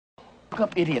Look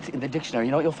up idiot in the dictionary.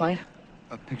 You know what you'll find?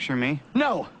 Picture me?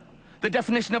 No! The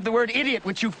definition of the word idiot,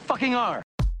 which you fucking are.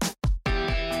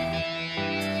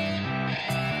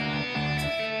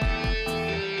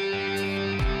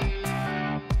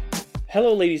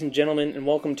 Hello, ladies and gentlemen, and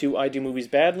welcome to I Do Movies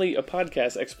Badly, a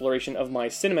podcast exploration of my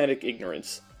cinematic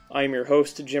ignorance. I am your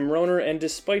host, Jim Rohner, and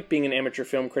despite being an amateur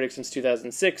film critic since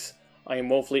 2006, I am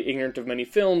woefully ignorant of many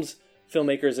films,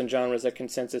 filmmakers, and genres that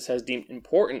consensus has deemed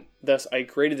important. Thus, I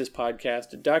created this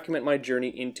podcast to document my journey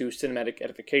into cinematic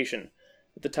edification.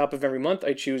 At the top of every month,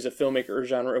 I choose a filmmaker or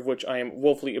genre of which I am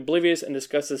woefully oblivious and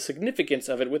discuss the significance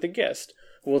of it with a guest,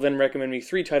 who will then recommend me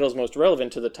 3 titles most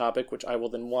relevant to the topic, which I will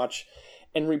then watch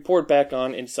and report back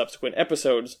on in subsequent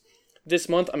episodes. This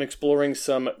month, I'm exploring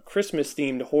some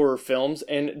Christmas-themed horror films,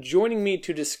 and joining me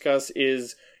to discuss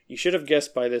is, you should have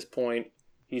guessed by this point,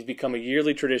 he's become a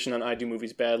yearly tradition on I Do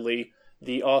Movies Badly,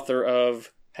 the author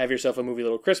of Have Yourself a Movie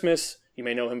Little Christmas. You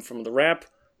may know him from The Wrap,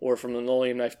 or from the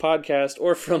Linoleum Knife podcast,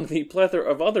 or from the plethora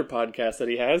of other podcasts that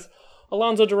he has,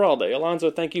 Alonso Duralde. Alonso,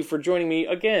 thank you for joining me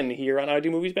again here on I Do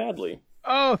Movies Badly.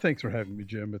 Oh, thanks for having me,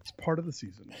 Jim. It's part of the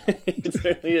season. It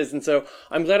certainly is. And so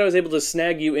I'm glad I was able to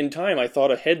snag you in time. I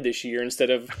thought ahead this year instead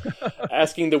of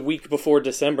asking the week before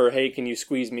December, hey, can you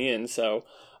squeeze me in? So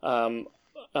I'm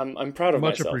proud of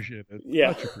myself. Much appreciated. Yeah.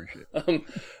 Much appreciated.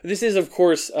 This is, of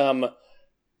course,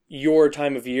 your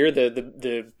time of year,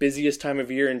 the busiest time of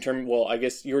year I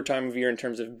guess your time of year in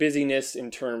terms of busyness,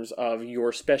 in terms of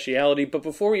your speciality. But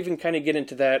before we even kind of get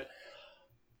into that,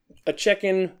 a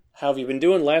check-in. How have you been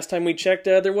doing? Last time we checked,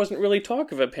 there wasn't really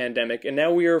talk of a pandemic, and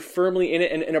now we are firmly in it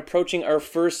and approaching our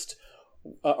first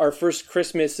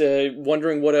Christmas,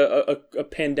 wondering what a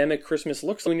pandemic Christmas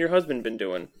looks like. And your husband been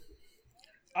doing?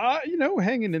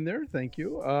 Hanging in there. Thank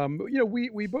you.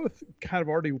 We both kind of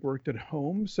already worked at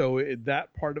home, so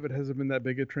that part of it hasn't been that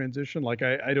big a transition. Like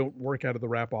I don't work out of the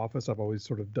Wrap office. I've always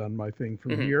sort of done my thing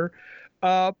from here.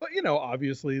 But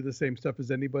obviously the same stuff as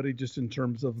anybody, just in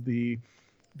terms of the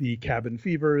cabin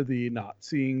fever, the not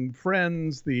seeing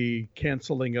friends, the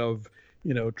canceling of,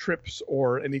 trips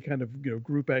or any kind of,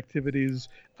 group activities.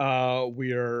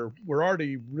 We're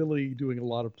already really doing a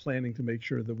lot of planning to make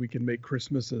sure that we can make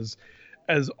Christmas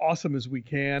as awesome as we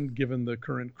can, given the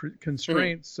current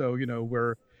constraints. So,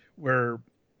 we're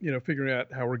figuring out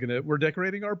how we're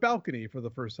decorating our balcony for the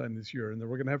first time this year. And then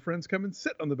we're going to have friends come and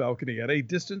sit on the balcony at a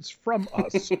distance from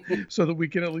us so that we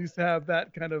can at least have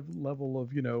that kind of level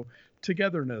of,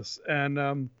 togetherness.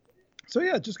 And,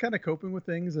 just kind of coping with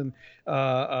things. And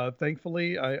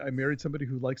thankfully, I married somebody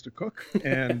who likes to cook,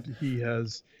 and he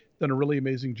has done a really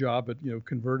amazing job at,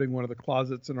 converting one of the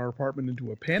closets in our apartment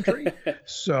into a pantry.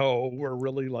 So we're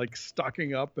really like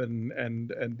stocking up and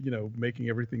making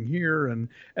everything here. And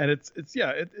it's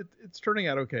turning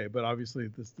out okay. But obviously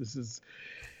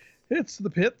it's the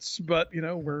pits, but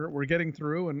we're getting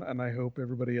through, and I hope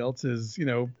everybody else is,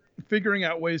 figuring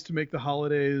out ways to make the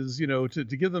holidays,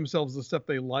 to give themselves the stuff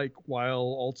they like, while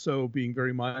also being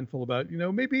very mindful about,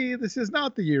 maybe this is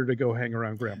not the year to go hang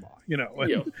around grandma,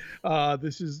 and,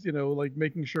 this is, like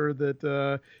making sure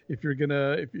that if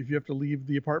you have to leave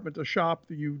the apartment to shop,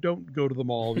 that you don't go to the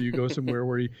mall, that you go somewhere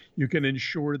where you can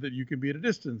ensure that you can be at a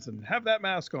distance and have that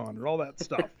mask on and all that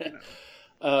stuff.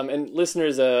 And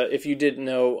listeners, if you didn't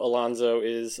know, Alonso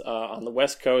is on the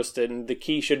West Coast, and the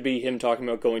key should be him talking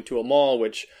about going to a mall,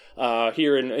 which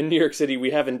here in New York City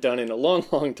we haven't done in a long,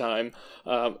 long time.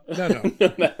 No.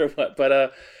 No matter what.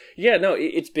 But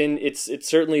it's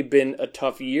certainly been a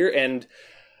tough year. And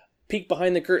peek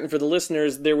behind the curtain for the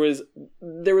listeners, there was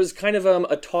kind of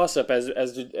a toss up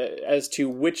as to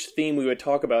which theme we would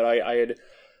talk about. I had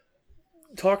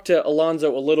talked to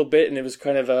Alonso a little bit, and it was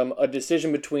kind of a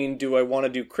decision between, do I want to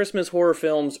do Christmas horror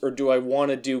films, or do I want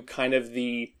to do kind of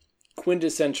the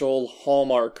quintessential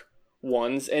Hallmark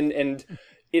ones? And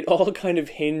it all kind of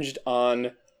hinged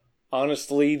on,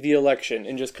 honestly, the election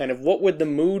and just kind of what would the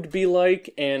mood be like.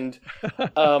 And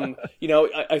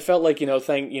I felt like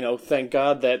thank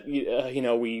God that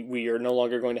we are no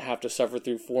longer going to have to suffer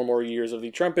through 4 more years of the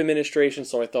Trump administration.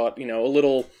 So I thought a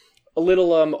little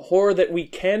horror that we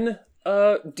can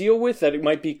deal with, that it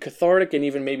might be cathartic and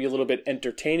even maybe a little bit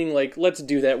entertaining, like, let's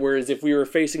do that. Whereas if we were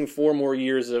facing 4 more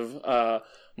years of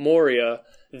Moria,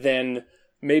 then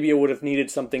maybe it would have needed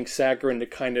something saccharine to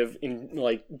kind of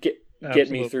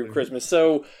get me through Christmas.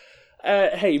 So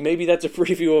hey, maybe that's a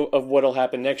preview of what'll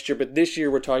happen next year. But this year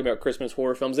we're talking about Christmas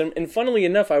horror films, and funnily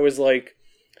enough, I was like,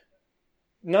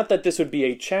 not that this would be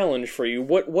a challenge for you.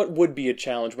 What would be a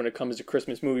challenge when it comes to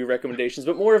Christmas movie recommendations?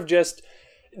 But more of just,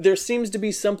 there seems to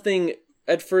be something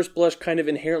at first blush kind of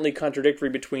inherently contradictory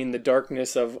between the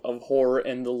darkness of horror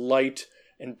and the light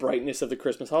and brightness of the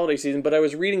Christmas holiday season. But I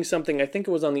was reading something, I think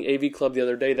it was on the AV Club the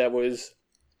other day, that was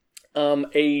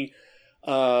a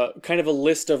kind of a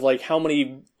list of like how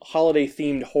many holiday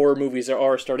themed horror movies there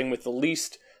are, starting with the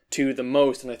least to the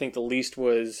most, and I think the least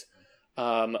was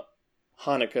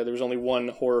Hanukkah. There was only one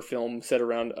horror film set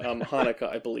around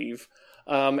Hanukkah, I believe.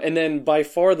 And then by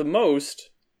far the most,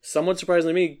 somewhat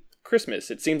surprisingly to me,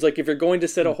 Christmas. It seems like if you're going to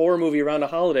set a horror movie around a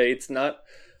holiday, it's not,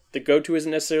 the go-to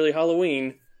isn't necessarily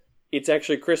Halloween, it's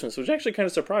actually Christmas, which actually kind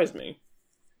of surprised me.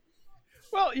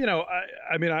 Well, you know,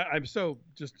 I mean, I'm so,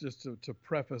 just to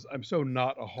preface, I'm so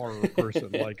not a horror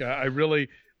person. Like, I really,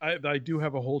 I do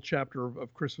have a whole chapter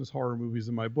of Christmas horror movies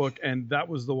in my book, and that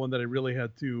was the one that I really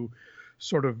had to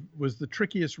sort of, was the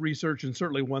trickiest research, and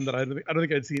certainly one that I don't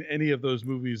think I'd seen any of those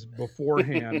movies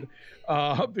beforehand,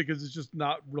 because it's just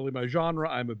not really my genre.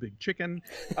 I'm a big chicken,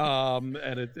 and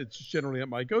it's generally not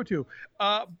my go-to.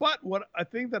 But what I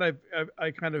think that I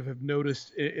kind of have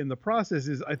noticed in the process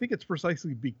is, I think it's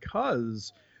precisely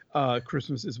because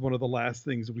Christmas is one of the last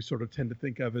things that we sort of tend to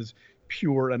think of as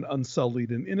pure and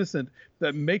unsullied and innocent,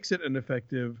 that makes it an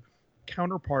effective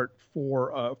counterpart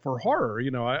for horror. You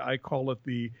know, I call it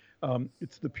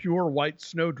it's the pure white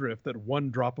snowdrift that one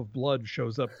drop of blood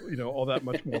shows up, you know, all that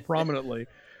much more prominently.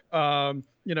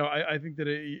 You know, I think that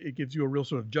it gives you a real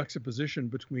sort of juxtaposition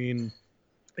between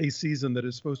a season that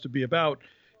is supposed to be about,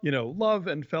 you know, love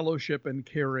and fellowship and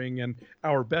caring and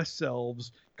our best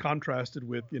selves, contrasted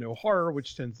with, you know, horror,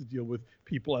 which tends to deal with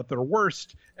people at their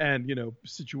worst and, you know,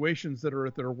 situations that are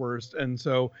at their worst. And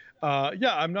so,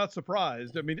 yeah, I'm not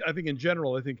surprised. I mean, I think in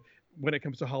general, I think when it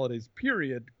comes to holidays,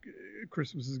 period,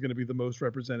 Christmas is going to be the most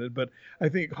represented. But I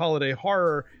think holiday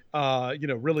horror, you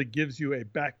know, really gives you a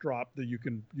backdrop that you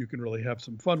can really have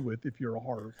some fun with if you're a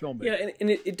horror filmmaker. Yeah, and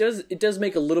it does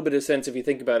make a little bit of sense if you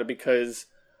think about it, because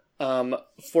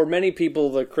for many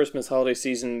people, the Christmas holiday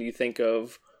season, you think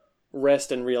of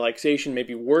rest and relaxation.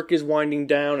 Maybe work is winding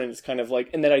down, and it's kind of like,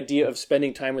 and that idea of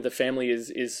spending time with the family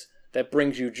is that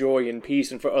brings you joy and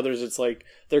peace. And for others, it's like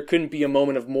there couldn't be a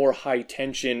moment of more high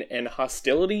tension and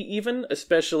hostility, even,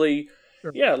 especially.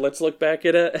 Sure. Yeah, let's look back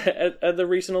at the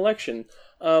recent election.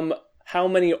 How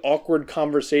many awkward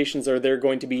conversations are there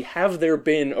going to be? Have there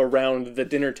been around the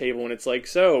dinner table? And it's like,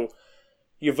 so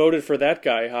you voted for that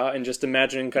guy, huh? And just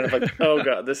imagining kind of like, oh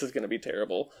god, this is going to be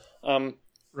terrible.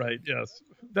 Right. Yes.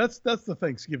 That's the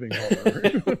Thanksgiving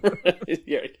horror.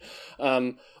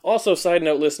 Yeah. Also, side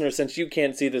note, listeners, since you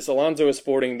can't see this, Alonzo is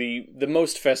sporting the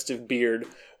most festive beard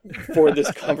for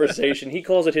this conversation. He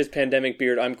calls it his pandemic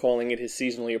beard. I'm calling it his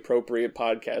seasonally appropriate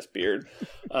podcast beard.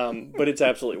 But it's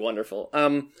absolutely wonderful.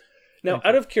 Now,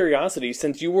 out of curiosity,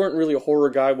 since you weren't really a horror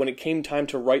guy when it came time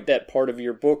to write that part of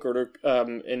your book, or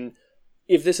and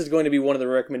if this is going to be one of the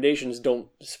recommendations, don't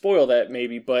spoil that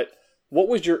maybe, but what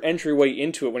was your entryway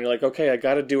into it when you're like, okay, I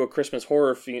got to do a Christmas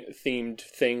horror themed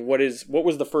thing? What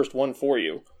was the first one for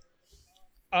you?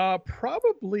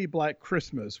 Probably Black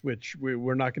Christmas, which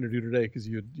we're not going to do today because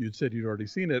you'd said you'd already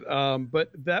seen it.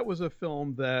 But that was a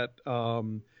film that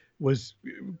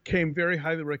came very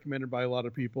highly recommended by a lot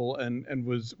of people, and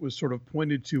was sort of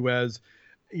pointed to as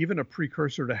even a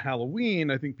precursor to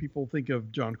Halloween. I think people think of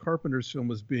John Carpenter's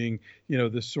film as being, you know,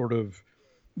 this sort of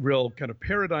real kind of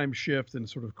paradigm shift, and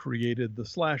sort of created the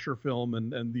slasher film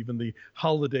and even the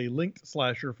holiday linked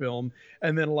slasher film.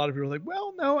 And then a lot of people are like,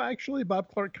 well, no, actually Bob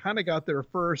Clark kind of got there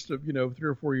first, you know, 3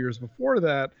 or 4 years before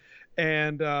that.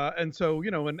 And so, you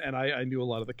know, and I knew a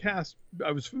lot of the cast.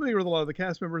 I was familiar with a lot of the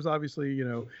cast members, obviously, you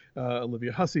know,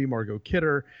 Olivia Hussey, Margot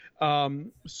Kidder.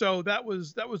 So that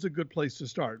was a good place to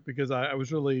start, because I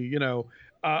was really, you know,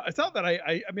 I thought that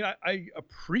I mean, I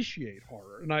appreciate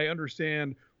horror, and I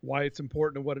understand why it's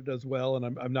important and what it does well.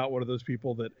 And I'm not one of those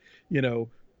people that, you know,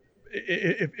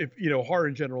 if you know, horror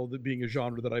in general, that being a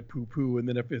genre that I poo-poo, and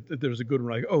then if there's a good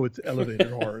one, like, oh, it's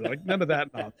elevated horror, like none of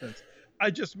that nonsense.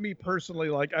 Me personally,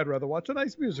 like, I'd rather watch a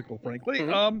nice musical, frankly.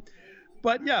 Mm-hmm.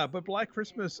 But Black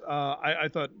Christmas, I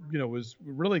thought, you know, was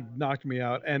really knocked me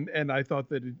out, and I thought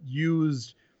that it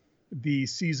used the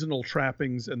seasonal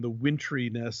trappings and the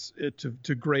wintriness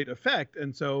to great effect.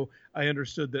 And so I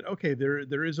understood that, okay,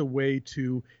 there is a way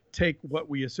to take what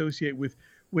we associate with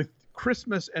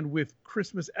Christmas and with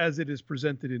Christmas as it is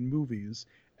presented in movies,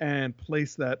 and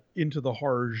place that into the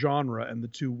horror genre, and the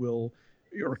two will,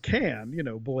 or can, you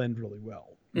know, blend really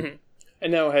well. Mm-hmm.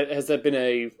 And now, has that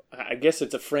been I guess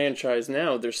it's a franchise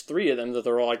now. There's 3 of them that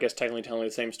they're all, I guess, technically telling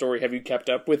the same story. Have you kept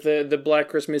up with the Black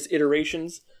Christmas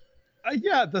iterations?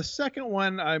 Yeah, the second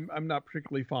one I'm not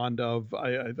particularly fond of.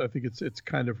 I think it's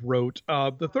kind of rote.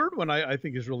 The third one I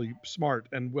think is really smart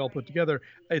and well put together.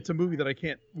 It's a movie that I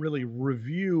can't really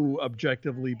review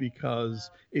objectively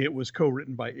because it was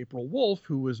co-written by April Wolf,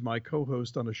 who was my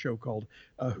co-host on a show called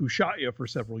Who Shot Ya for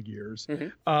several years.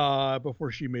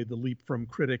 Before she made the leap from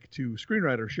critic to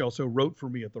screenwriter. She also wrote for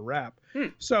me at The Wrap.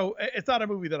 So it's not a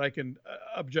movie that I can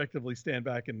objectively stand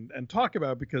back and talk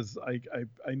about because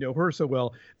I know her so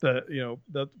well.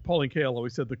 That Pauline Kael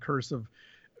always said the curse of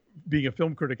being a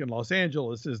film critic in Los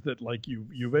Angeles is that like you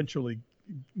eventually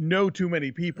know too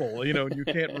many people, and you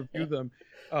can't review them.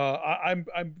 I'm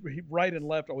right and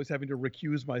left always having to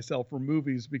recuse myself from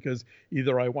movies because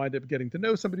either I wind up getting to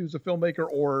know somebody who's a filmmaker,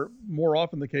 or more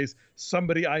often the case,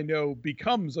 somebody I know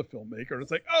becomes a filmmaker. And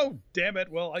it's like, oh, damn it.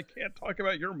 Well, I can't talk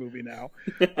about your movie now.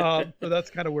 So that's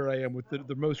kind of where I am with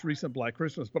the most recent Black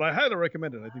Christmas, but I highly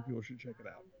recommend it. I think people should check it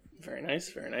out. Very nice.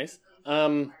 Very nice.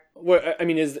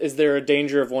 Is there a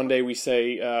danger of one day we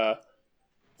say,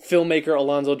 filmmaker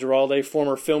Alonso Duralde,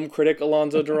 former film critic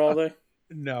Alonso Duralde?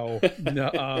 No.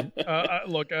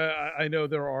 Look, I know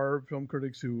there are film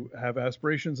critics who have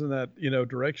aspirations in that,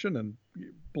 direction, and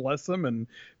bless them and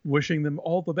wishing them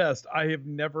all the best. I have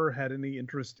never had any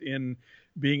interest in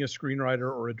being a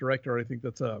screenwriter or a director. I think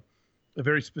that's a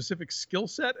very specific skill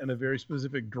set and a very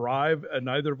specific drive,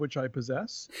 neither of which I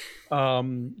possess.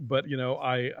 But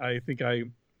I think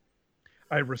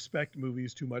I respect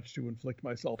movies too much to inflict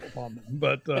myself upon them.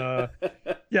 But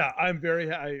yeah, I'm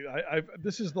very.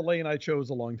 This is the lane I chose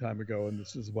a long time ago, and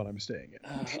this is what I'm staying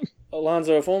in.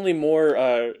 Alonso, if only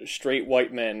more straight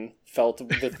white men felt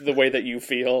the way that you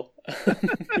feel,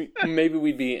 maybe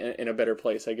we'd be in a better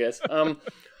place, I guess.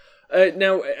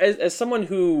 Now, as someone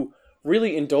who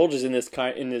really indulges in this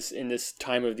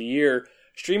time of the year,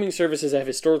 streaming services have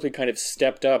historically kind of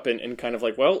stepped up and kind of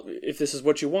like, well, if this is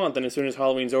what you want, then as soon as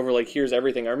Halloween's over, like, here's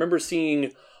everything. I remember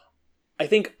seeing, I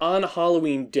think on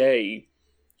Halloween Day,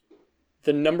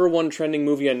 the #1 trending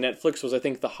movie on Netflix was, I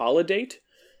think, The Holiday.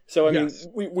 So, I mean,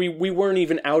 we weren't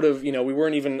even out of, we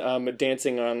weren't even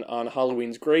dancing on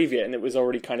Halloween's grave yet, and it was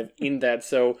already kind of in that.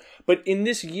 So, but in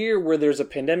this year where there's a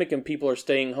pandemic and people are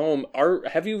staying home,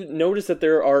 have you noticed that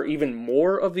there are even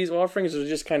more of these offerings, or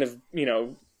just kind of,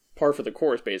 par for the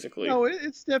course, basically? No,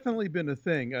 it's definitely been a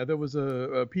thing. There was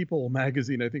a People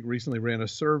magazine, I think, recently ran a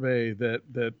survey that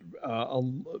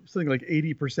something like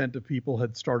 80% of people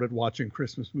had started watching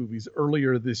Christmas movies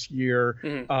earlier this year.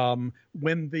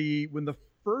 When the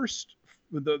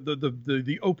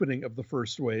opening of the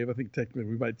first wave, I think technically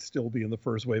we might still be in the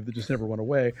first wave that just never went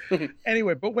away.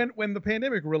 Anyway, but when the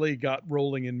pandemic really got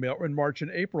rolling in March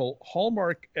and April,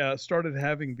 Hallmark started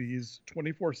having these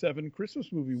 24/7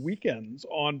 Christmas movie weekends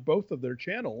on both of their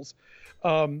channels,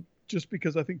 just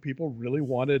because I think people really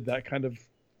wanted that kind of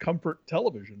comfort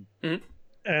television.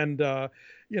 And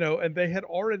and they had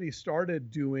already started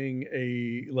doing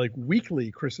weekly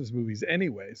Christmas movies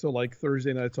anyway. So like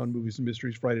Thursday nights on Movies and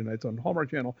Mysteries, Friday nights on Hallmark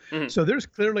Channel. So there's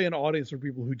clearly an audience for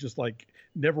people who just like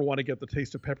never want to get the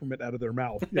taste of peppermint out of their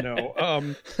mouth,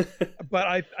 But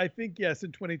I think, yes,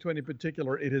 in 2020 in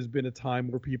particular, it has been a time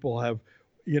where people have,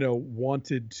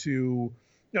 wanted to,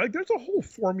 there's a whole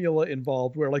formula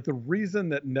involved where like the reason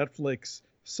that Netflix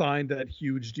signed that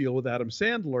huge deal with Adam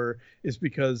Sandler is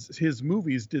because his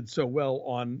movies did so well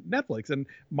on Netflix. And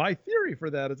my theory for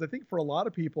that is I think for a lot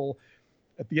of people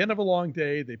at the end of a long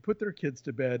day, they put their kids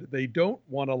to bed. They don't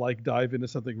want to like dive into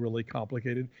something really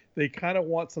complicated. They kind of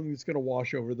want something that's going to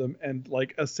wash over them. And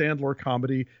like a Sandler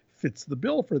comedy fits the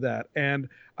bill for that. And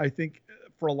I think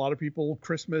for a lot of people,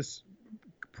 Christmas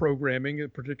programming,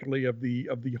 particularly of the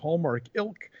Hallmark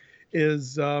ilk,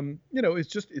 is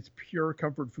it's pure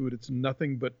comfort food. It's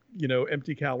nothing but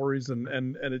empty calories,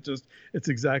 and it's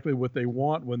exactly what they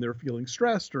want when they're feeling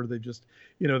stressed, or they just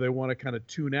they want to kind of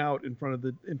tune out in front of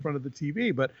the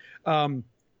TV. But I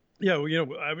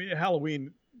mean,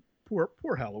 Halloween,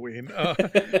 poor Halloween,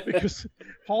 because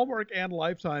Hallmark and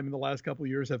Lifetime in the last couple of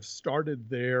years have started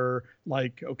their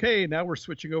okay, now we're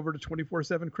switching over to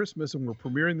 24/7 Christmas and we're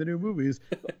premiering the new movies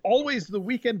always the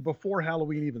weekend before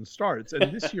Halloween even starts.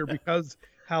 And this year, because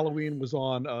Halloween was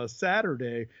on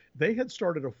Saturday, they had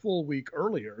started a full week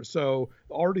earlier. So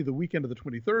already the weekend of the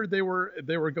 23rd,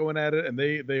 they were going at it, and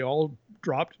they all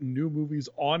dropped new movies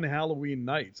on Halloween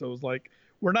night. So it was like,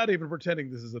 we're not even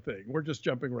pretending this is a thing. We're just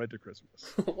jumping right to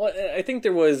Christmas. Well, I think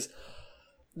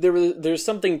there's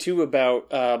something too about,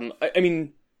 I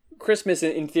mean, Christmas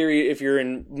in theory, if you're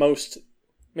in most,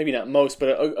 maybe not most,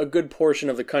 but a good portion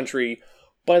of the country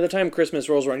by the time Christmas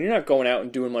rolls around, you're not going out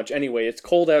and doing much anyway. It's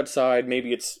cold outside.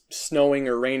 Maybe it's snowing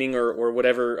or raining or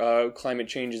whatever climate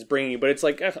change is bringing you. But it's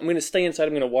like, I'm going to stay inside.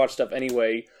 I'm going to watch stuff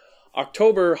anyway.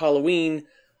 October, Halloween,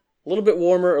 a little bit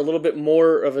warmer, a little bit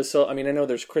more of a... I mean, I know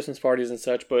there's Christmas parties and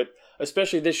such, but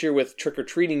especially this year with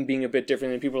trick-or-treating being a bit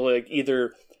different, and people are like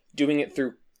either doing it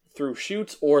through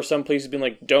shoots or some places being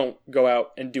like, don't go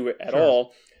out and do it at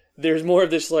all. There's more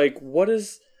of this like, what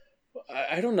is...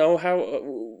 I don't know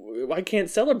how... I can't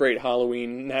celebrate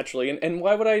Halloween naturally, and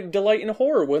why would I delight in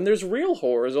horror when there's real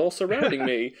horrors all surrounding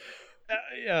me?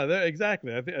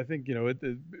 Exactly. I think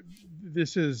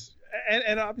this is...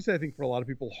 And obviously, I think for a lot of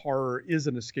people, horror is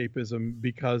an escapism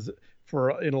because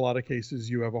in a lot of cases,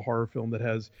 you have a horror film that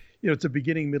has, it's a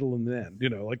beginning, middle, and end.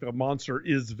 Like the monster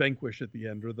is vanquished at the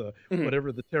end, or the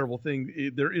whatever the terrible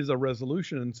thing. There is a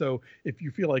resolution, and so if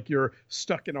you feel like you're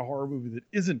stuck in a horror movie that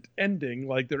isn't ending,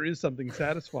 like there is something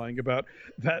satisfying about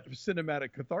that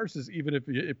cinematic catharsis, even if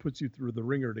it puts you through the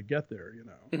ringer to get there.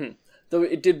 Though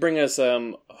it did bring us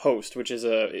Host, which is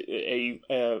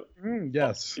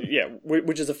yes,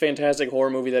 which is a fantastic horror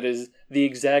movie that is the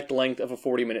exact length of a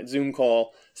 40-minute Zoom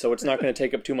call, so it's not going to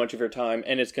take up too much of your time,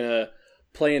 and it's going to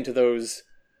play into those...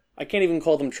 I can't even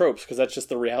call them tropes because that's just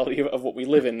the reality of what we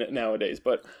live in nowadays.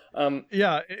 But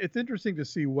it's interesting to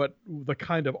see what the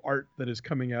kind of art that is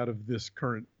coming out of this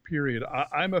current period.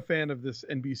 I'm a fan of this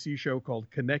NBC show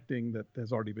called Connecting that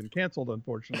has already been canceled,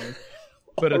 unfortunately.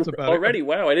 But it's about already.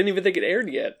 Wow, I didn't even think it aired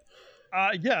yet.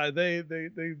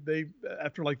 They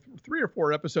after like 3 or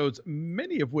 4 episodes,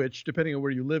 many of which, depending on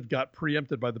where you live, got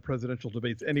preempted by the presidential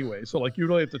debates anyway. So like you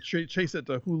really have to chase it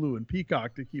to Hulu and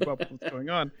Peacock to keep up with what's going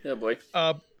on. Oh boy.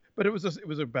 But it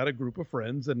was about a group of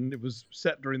friends, and it was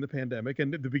set during the pandemic.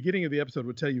 And at the beginning of the episode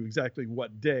would tell you exactly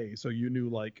what day, so you knew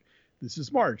like this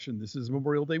is March and this is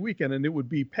Memorial Day weekend, and it would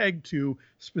be pegged to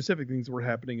specific things that were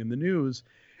happening in the news.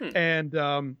 And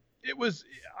it was,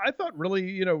 I thought,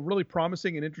 really, really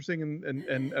promising and interesting,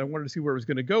 and I wanted to see where it was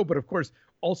going to go. But of course,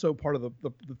 also part of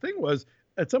the thing was,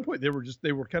 at some point they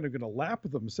were kind of going to lap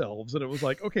themselves, and it was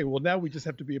like, okay, well now we just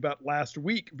have to be about last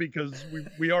week because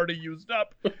we already used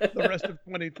up the rest of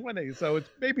 2020. So it's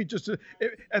maybe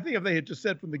I think if they had just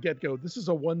said from the get-go, this is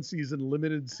a 1-season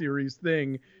limited series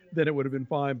thing, then it would have been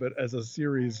fine. But as a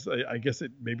series, I guess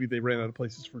maybe they ran out of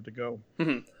places for it to go.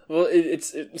 Mm-hmm. Well,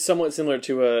 it's somewhat similar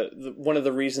to one of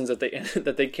the reasons that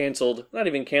they canceled, not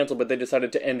even canceled, but they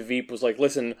decided to end Veep was like,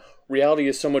 listen, reality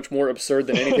is so much more absurd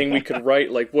than anything we could write.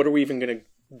 Like, what are we even going to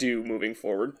do moving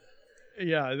forward?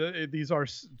 Yeah, these are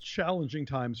challenging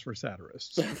times for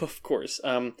satirists. Of course.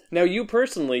 Now, you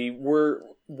personally were,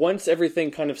 once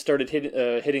everything kind of started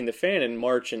hitting the fan in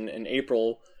March and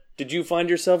April, did you find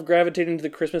yourself gravitating to the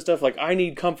Christmas stuff? Like, I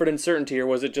need comfort and certainty, or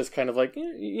was it just kind of like,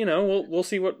 we'll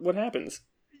see what happens?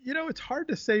 It's hard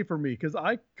to say for me because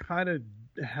I kind of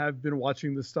have been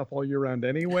watching this stuff all year round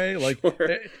anyway. Like,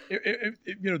 sure.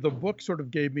 The book sort of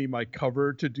gave me my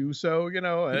cover to do so,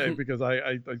 because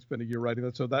I spent a year writing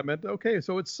that. So that meant, okay,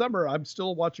 so it's summer. I'm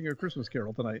still watching A Christmas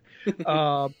Carol tonight.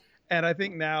 And I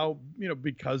think now,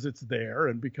 because it's there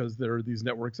and because there are these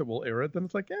networks that will air it, then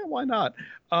it's like, yeah, why not?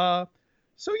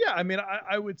 So, yeah, I mean,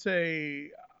 I would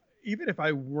say even if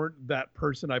I weren't that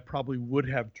person, I probably would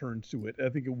have turned to it. I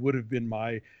think it would have been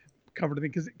my comfort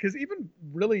thing because even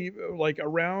really like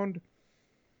around,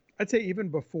 I'd say even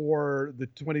before the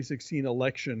 2016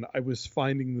 election, I was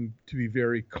finding them to be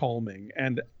very calming.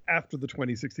 And after the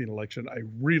 2016 election, I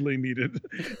really needed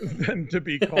them to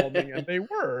be calming, and they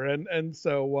were. And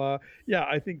so, yeah,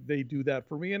 I think they do that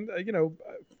for me. And,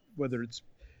 whether it's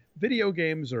video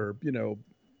games or,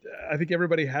 I think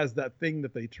everybody has that thing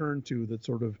that they turn to that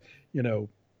sort of,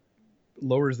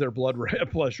 lowers their blood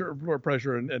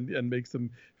pressure and makes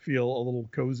them feel a little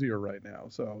cozier right now.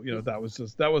 So,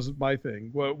 that was my thing.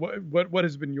 What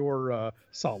has been your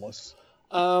solace?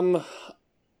 I'm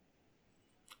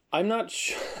not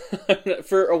sure.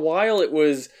 For a while it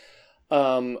was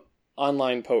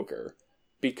online poker.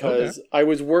 Because I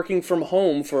was working from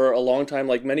home for a long time,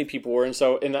 like many people were,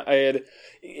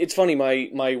 it's funny,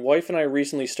 my wife and I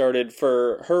recently started,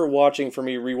 for her watching, for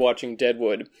me rewatching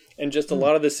Deadwood, and just a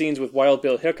lot of the scenes with Wild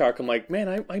Bill Hickok, I'm like,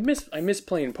 man, I miss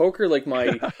playing poker, like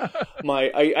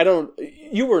I don't,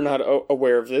 you were not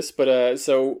aware of this, but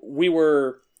so we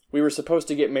were supposed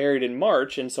to get married in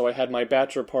March, and so I had my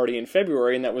bachelor party in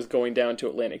February, and that was going down to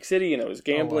Atlantic City, and I was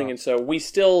gambling, and so we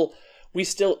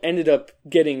still ended up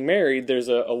getting married. There's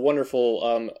a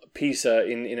wonderful piece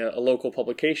in a local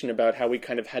publication about how we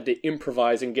kind of had to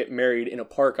improvise and get married in a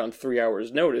park on 3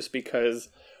 hours notice because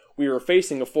we were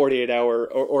facing a 48-hour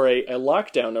or a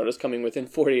lockdown notice coming within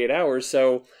 48 hours.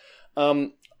 So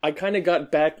I kind of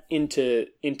got back into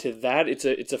that.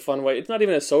 It's a fun way. It's not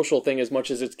even a social thing as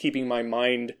much as it's keeping my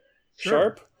mind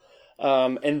sharp.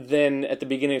 And then at the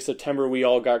beginning of September, we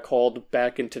all got called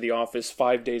back into the office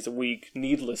 5 days a week,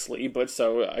 needlessly. But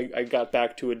so I got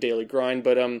back to a daily grind.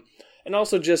 But and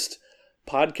also just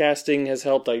podcasting has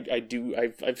helped.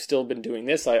 I've still been doing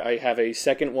this. I have a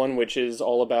second one which is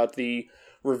all about the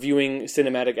reviewing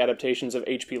cinematic adaptations of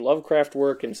H.P. Lovecraft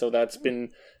work, and so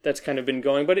that's kind of been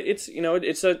going. But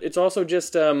it's also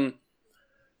just the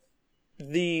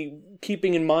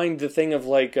keeping in mind the thing of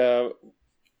like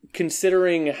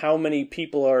considering how many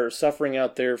people are suffering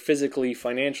out there physically,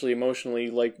 financially,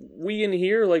 emotionally. Like we in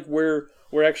here, like we're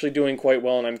actually doing quite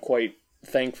well, and I'm quite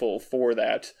thankful for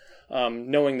that.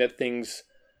 Knowing that things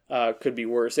could be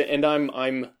worse, and I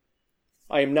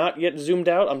am not yet zoomed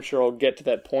out. I'm sure I'll get to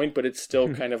that point, but it's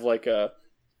still kind of like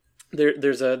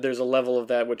there's a level of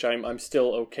that which I'm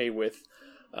still okay with.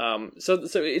 So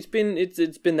it's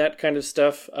been that kind of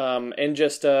stuff, and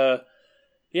just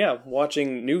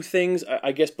watching new things.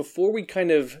 I guess before we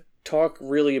kind of talk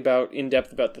really in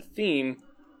depth about the theme,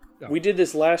 we did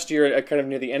this last year at kind of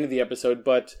near the end of the episode,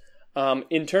 but.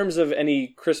 In terms of any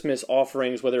Christmas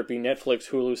offerings, whether it be Netflix,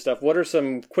 Hulu stuff, what are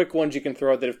some quick ones you can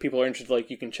throw out that if people are interested, like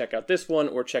you can check out this one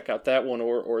or check out that one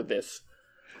or this?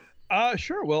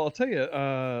 Sure. Well, I'll tell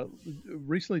you,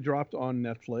 recently dropped on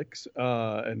Netflix,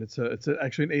 and it's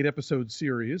actually an 8-episode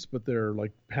series, but they're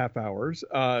like half hours,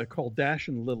 called Dash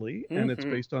and Lily, and it's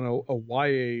based on a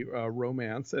YA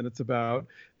romance, and it's about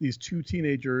these two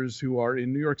teenagers who are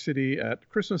in New York City at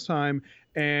Christmas time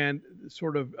and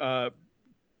sort of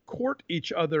court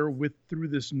each other through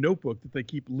this notebook that they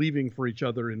keep leaving for each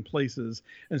other in places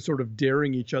and sort of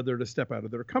daring each other to step out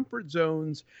of their comfort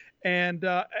zones. And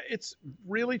it's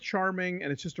really charming,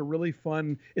 and it's just a really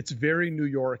fun, it's very New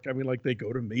York. I mean, like they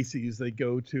go to Macy's, they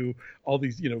go to all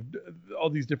these, all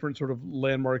these different sort of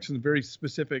landmarks and very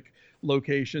specific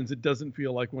locations. It doesn't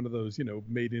feel like one of those,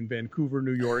 made in Vancouver,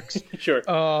 New Yorks. Sure.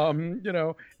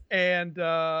 And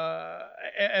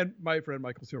my friend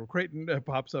Michael Cyril Creighton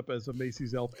pops up as a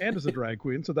Macy's elf and as a drag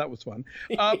queen, so that was fun.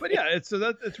 But yeah, it's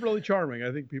really charming.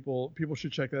 I think people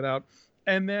should check that out.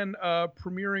 And then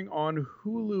premiering on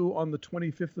Hulu on the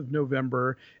 25th of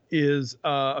November is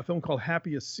a film called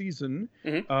Happiest Season,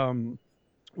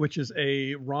 which is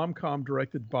a rom-com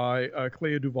directed by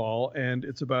Clea Duvall, and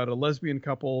it's about a lesbian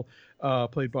couple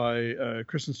played by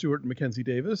Kristen Stewart and Mackenzie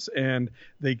Davis, and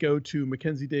they go to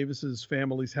Mackenzie Davis's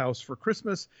family's house for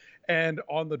Christmas, and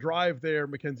on the drive there,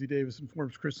 Mackenzie Davis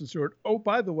informs Kristen Stewart, oh,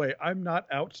 by the way, I'm not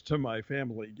out to my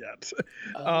family yet.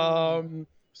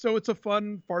 So it's a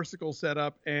fun, farcical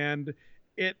setup, and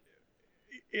it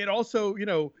also,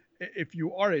 if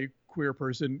you are a queer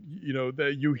person,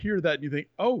 that you hear that and you think,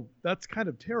 oh, that's kind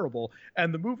of terrible.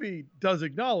 And the movie does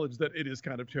acknowledge that it is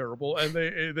kind of terrible, and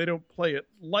they don't play it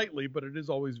lightly, but it is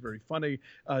always very funny.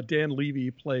 Dan Levy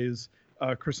plays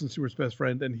Kristen Stewart's best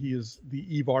friend, and he is the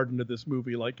Eve Arden of this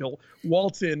movie. Like, he'll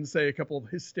waltz in, say a couple of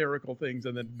hysterical things,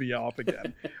 and then be off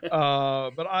again.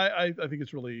 But I think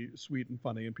it's really sweet and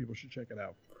funny, and people should check it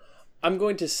out. I'm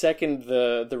going to second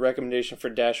the recommendation for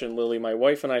Dash and Lily. My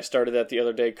wife and I started that the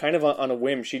other day, kind of on a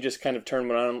whim. She just kind of turned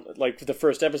me on, like the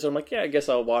first episode. I'm like, yeah, I guess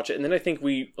I'll watch it. And then I think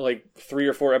we, like 3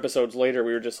 or 4 episodes later,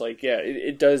 we were just like, yeah,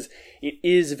 it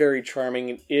is very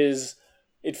charming.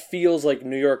 It feels like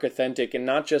New York authentic, and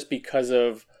not just because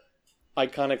of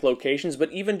iconic locations,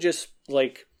 but even just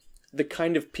like the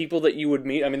kind of people that you would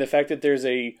meet. I mean, the fact that there's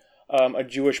a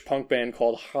Jewish punk band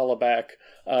called Hollaback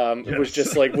was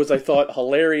just like, I thought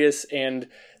hilarious, and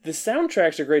the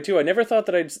soundtracks are great too. I never thought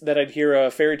that I'd hear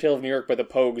a Fairy Tale of New York by the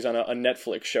Pogues on a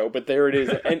Netflix show, but there it is,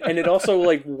 and it also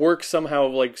like works somehow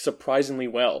like surprisingly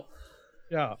well.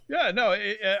 Yeah. No,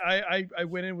 I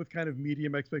went in with kind of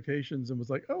medium expectations and was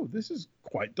like, oh, this is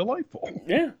quite delightful.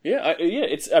 Yeah.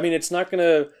 It's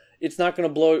not gonna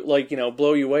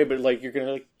blow you away, but like you're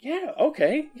gonna like, yeah,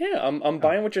 okay, yeah, I'm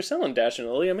buying what you're selling, Dash and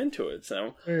Lily. I'm into it.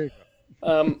 So, there you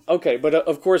go. Okay, but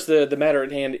of course the matter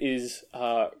at hand is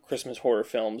Christmas horror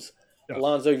films. Yeah.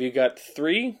 Alonzo, you got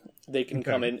 3. They can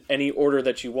come in any order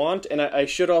that you want, and I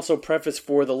should also preface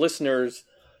for the listeners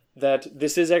that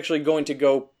this is actually going to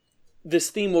go.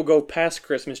 This theme will go past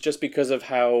Christmas just because of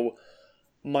how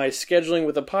my scheduling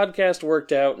with the podcast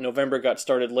worked out. November got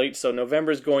started late, so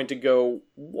November is going to go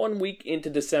 1 week into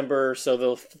December. So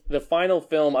the final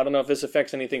film, I don't know if this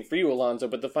affects anything for you, Alonzo,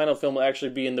 but the final film will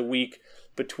actually be in the week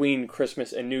between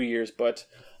Christmas and New Year's. But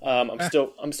I'm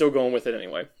still going with it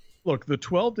anyway. Look, the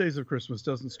 12 days of Christmas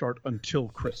doesn't start until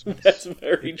Christmas. That's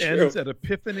very true. It ends at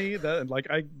Epiphany.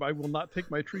 I will not take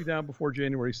my tree down before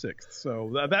January 6th.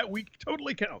 So that week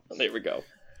totally counts. There we go.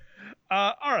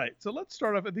 All right, so let's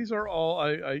start off. These are all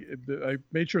I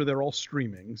made sure they're all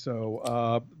streaming.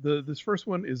 So this first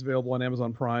one is available on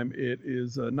Amazon Prime. It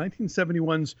is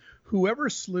 1971's Whoever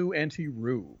Slew Auntie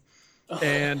Roo,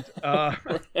 and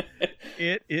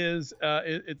it is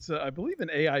it's I believe an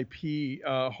AIP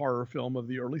horror film of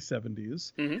the early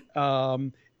 70s. Mm-hmm.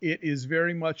 It is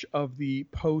very much of the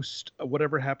post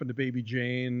whatever happened to Baby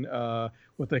Jane,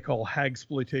 what they call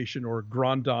hagsploitation or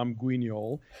grand dame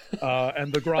guignol.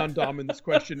 And the grand dame in this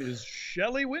question is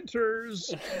Shelley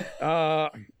Winters.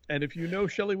 And if you know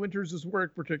Shelley Winters'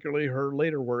 work, particularly her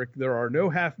later work, there are no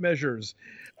half measures.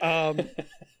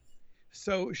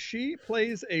 So she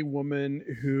plays a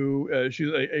woman who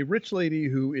she's a rich lady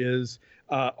who is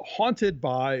haunted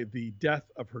by the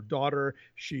death of her daughter.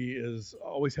 She is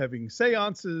always having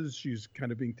seances. She's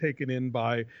kind of being taken in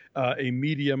by a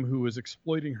medium who is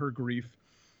exploiting her grief.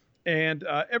 And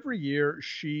every year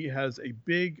she has a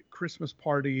big Christmas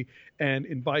party and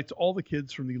invites all the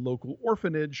kids from the local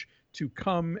orphanage to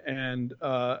come and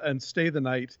stay the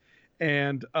night.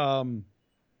 And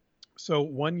so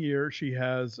one year she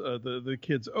has the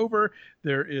kids over.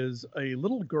 There is a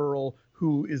little girl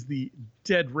who is the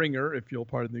dead ringer, if you'll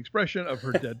pardon the expression, of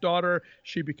her dead daughter.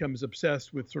 She becomes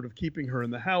obsessed with sort of keeping her in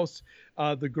the house.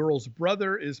 The girl's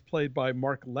brother is played by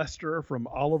Mark Lester from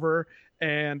Oliver,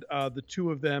 and the two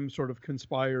of them sort of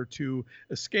conspire to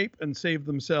escape and save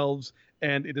themselves.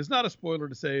 And it is not a spoiler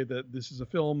to say that this is a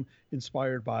film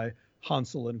inspired by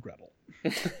Hansel and Gretel.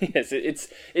 Yes,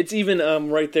 it's even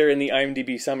right there in the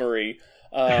IMDb summary.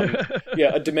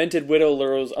 Yeah, a demented widow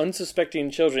lures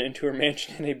unsuspecting children into her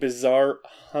mansion in a bizarre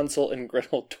Hansel and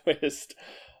Gretel twist.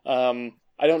 I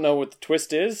don't know what the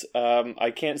twist is.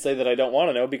 I can't say that I don't want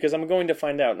to know because I'm going to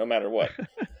find out no matter what.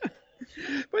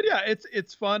 But yeah,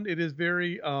 it's fun. It is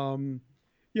very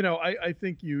I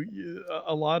think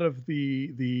a lot of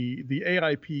the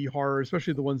AIP horror,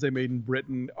 especially the ones they made in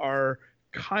Britain, are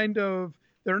kind of,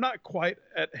 they're not quite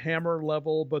at Hammer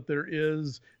level, but there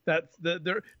is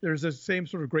there's the same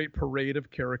sort of great parade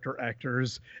of character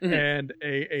actors and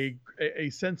a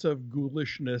sense of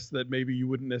ghoulishness that maybe you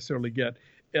wouldn't necessarily get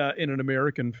in an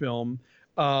American film.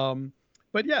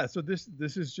 But yeah, so this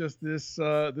is just this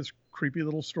creepy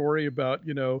little story about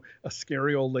a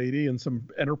scary old lady and some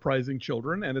enterprising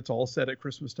children, and it's all set at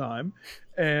Christmas time.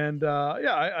 And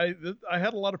I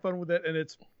had a lot of fun with it, and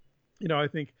it's I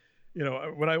think.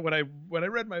 When I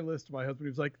read my list, my husband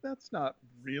was like, "That's not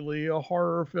really a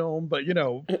horror film," but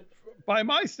by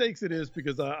my stakes, it is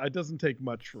because it doesn't take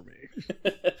much for me.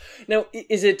 Now,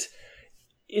 is it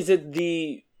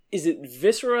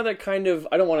viscera that kind of,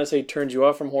 I don't want to say turns you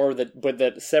off from horror, but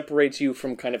that separates you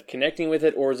from kind of connecting with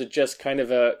it, or is it just kind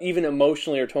of even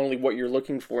emotionally or tonally what you're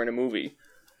looking for in a movie?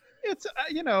 It's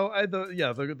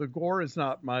the gore is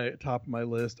not my top of my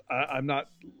list. I'm not.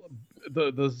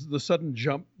 The sudden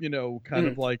jump, kind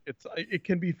of like it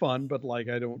can be fun, but like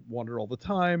I don't want it all the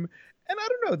time. And I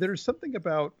don't know, there's something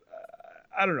about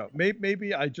I don't know,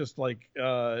 maybe I just like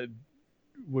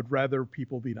would rather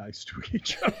people be nice to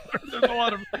each other.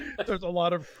 There's a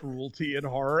lot of cruelty in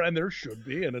horror, and there should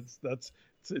be, and it's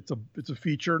a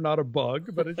feature, not a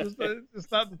bug, but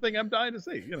it's not the thing I'm dying to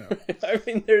see. I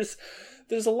mean, there's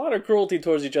a lot of cruelty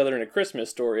towards each other in A Christmas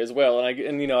Story as well,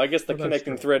 and I guess the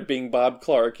connecting thread being Bob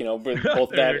Clark, both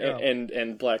that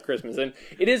and Black Christmas. And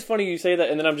it is funny you say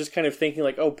that, and then I'm just kind of thinking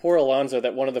like, oh, poor Alonzo,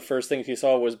 that one of the first things he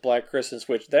saw was Black Christmas,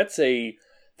 which that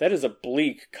is a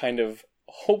bleak kind of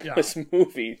hopeless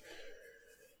movie.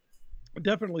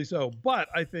 Definitely so, but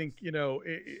I think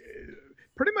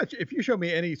pretty much if you show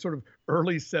me any sort of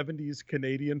early 70s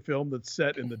Canadian film that's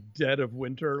set in the dead of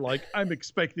winter, like I'm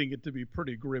expecting it to be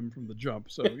pretty grim from the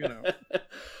jump. So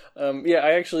yeah,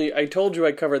 I told you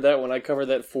I covered that one. I covered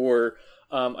that for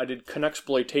I did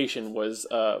Canucksploitation was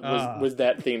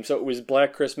that theme. So it was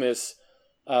Black Christmas,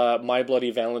 My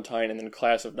Bloody Valentine, and then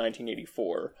Class of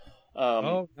 1984.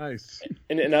 Oh, nice.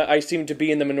 And I seem to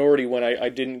be in the minority when I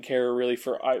didn't care really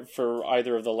for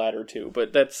either of the latter two,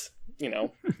 but that's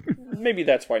maybe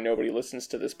that's why nobody listens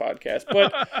to this podcast.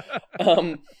 But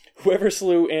Whoever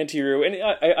Slew Auntie Roo, and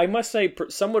I must say,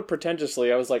 somewhat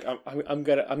pretentiously, I was like, I'm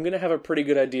gonna have a pretty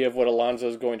good idea of what Alonzo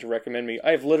is going to recommend me.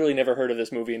 I've literally never heard of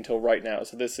this movie until right now,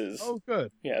 so this is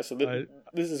good. Yeah, so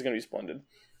this is gonna be splendid.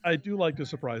 I do like to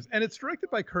surprise. And it's directed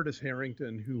by Curtis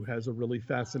Harrington, who has a really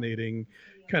fascinating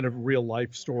kind of real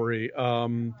life story.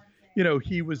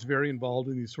 He was very involved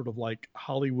in these sort of like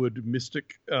Hollywood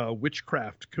mystic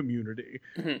witchcraft community.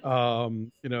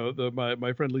 Mm-hmm.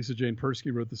 My friend Lisa Jane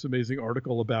Persky wrote this amazing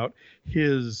article about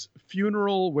his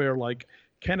funeral where like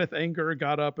Kenneth Anger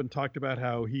got up and talked about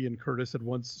how he and Curtis had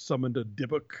once summoned a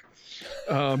Dybbuk.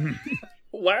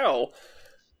 Wow.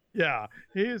 Yeah,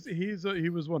 he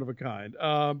was one of a kind.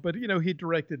 But he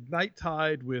directed Night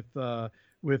Tide with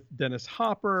Dennis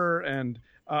Hopper, and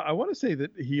I want to say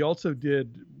that he also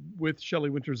did with Shelley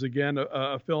Winters again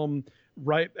a film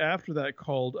right after that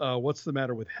called What's the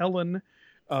Matter with Helen.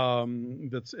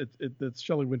 That's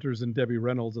Shelley Winters and Debbie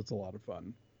Reynolds. It's a lot of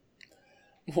fun.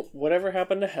 Whatever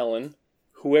happened to Helen?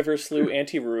 Whoever slew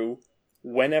Auntie Roo?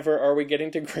 Whenever are we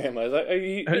getting to Grandma's?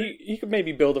 He could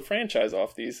maybe build a franchise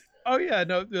off these. Oh yeah,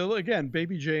 no. Again,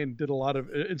 Baby Jane did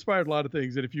inspired a lot of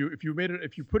things, and if you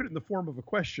put it in the form of a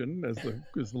question, as the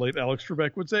late Alex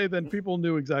Trebek would say, then people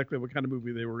knew exactly what kind of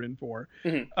movie they were in for.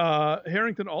 Mm-hmm.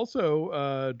 Harrington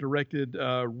also directed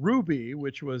Ruby,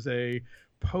 which was a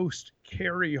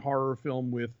post-Carrie horror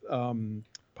film with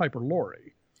Piper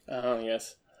Laurie. Oh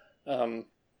yes,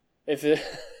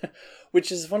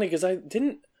 which is funny because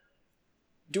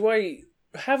do I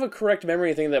have a correct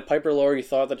memory thinking that Piper Laurie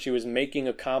thought that she was making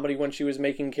a comedy when she was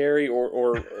making Carrie,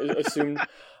 or assumed?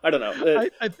 I don't know.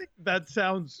 I think that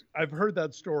sounds. I've heard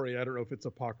that story. I don't know if it's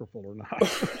apocryphal or not.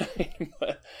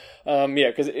 But, yeah,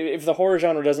 because if the horror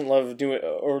genre doesn't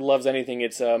loves anything,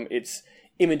 it's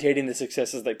imitating the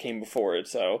successes that came before it.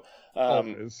 So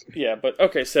yeah, but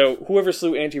okay. So whoever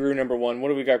slew Auntie Roo #1. What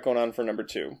do we got going on for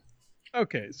 #2?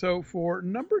 Okay, so for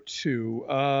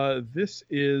 #2, this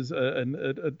is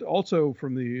also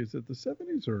from is it the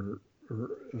 70s or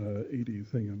 80s?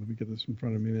 Hang on, let me get this in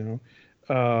front of me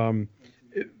now.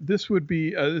 This would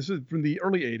be this is from the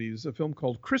early 80s, a film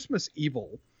called Christmas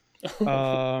Evil,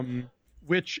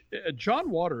 which John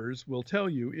Waters will tell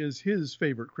you is his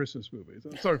favorite Christmas movie.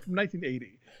 Sorry, from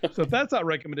 1980. So if that's not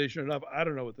recommendation enough, I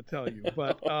don't know what to tell you.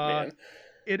 But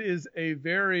it is a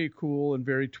very cool and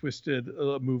very twisted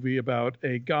movie about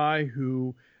a guy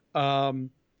who,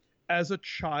 as a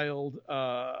child,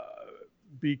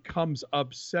 becomes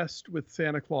obsessed with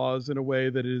Santa Claus in a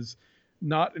way that is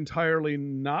not entirely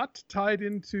not tied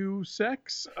into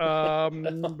sex. But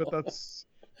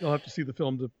you'll have to see the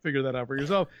film to figure that out for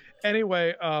yourself.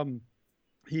 Anyway,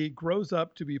 he grows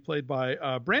up to be played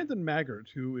by Brandon Maggart,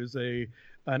 who is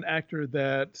an actor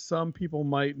that some people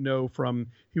might know from.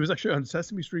 He was actually on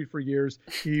Sesame Street for years.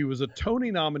 He was a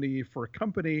Tony nominee for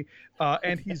Company,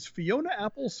 and he's Fiona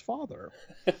Apple's father.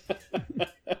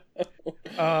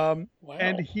 Wow.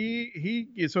 And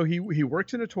he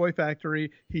works in a toy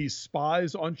factory. He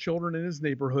spies on children in his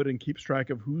neighborhood and keeps track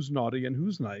of who's naughty and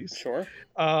who's nice. Sure.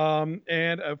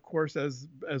 And of course, as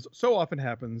so often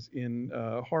happens in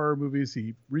horror movies,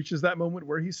 he reaches that moment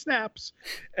where he snaps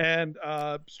and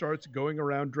starts going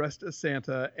around dressed as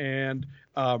Santa and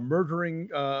murdering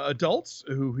adults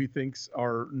who he thinks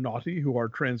are naughty, who are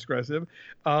transgressive.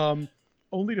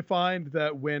 Only to find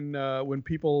that when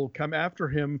people come after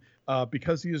him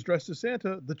because he is dressed as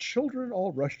Santa, the children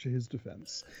all rush to his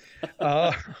defense.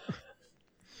 And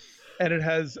it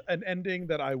has an ending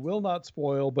that I will not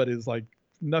spoil, but is like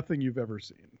nothing you've ever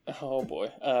seen. Oh boy,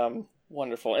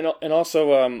 wonderful. And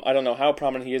also, I don't know how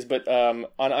prominent he is, but on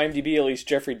IMDb at least,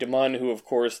 Jeffrey DeMunn, who of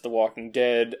course The Walking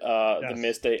Dead, yes. The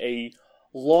Mist, a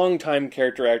longtime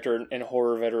character actor and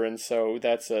horror veteran. So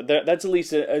that's at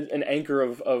least an anchor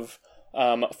of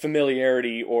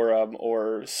familiarity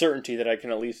or certainty that I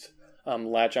can at least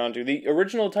latch onto. The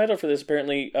original title for this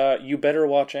apparently, You Better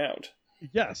Watch Out.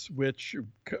 Yes, which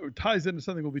ties into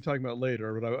something we'll be talking about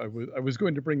later, but I was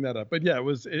going to bring that up. But yeah,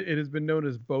 it has been known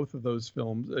as both of those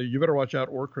films, You Better Watch Out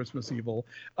or Christmas Evil.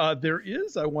 There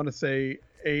is, I want to say,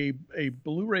 a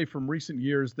Blu-ray from recent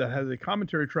years that has a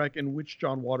commentary track in which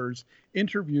John Waters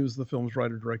interviews the film's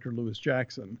writer-director Lewis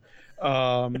Jackson,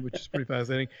 which is pretty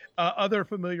fascinating. Other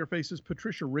familiar faces,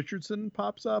 Patricia Richardson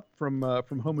pops up from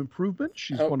Home Improvement.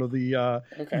 She's one of the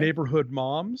neighborhood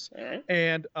moms. Right.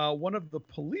 And one of the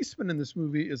policemen in this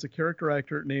movie is a character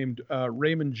actor named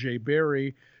Raymond J.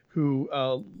 Barry, who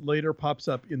later pops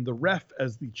up in The Ref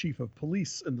as the chief of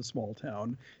police in the small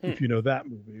town, if you know that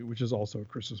movie, which is also a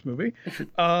Christmas movie.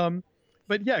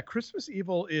 But yeah, Christmas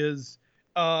Evil is,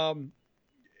 I'll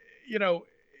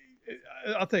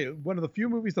tell you, one of the few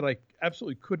movies that I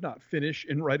absolutely could not finish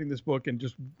in writing this book and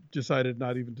just decided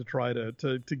not even to try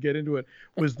to get into it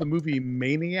was the movie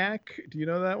Maniac. Do you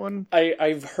know that one?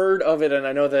 I've heard of it, and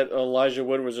I know that Elijah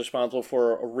Wood was responsible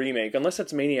for a remake, unless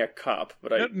it's Maniac Cop.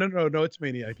 But No, it's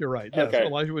Maniac. You're right. Yes, okay.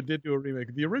 Elijah Wood did do a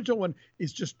remake. The original one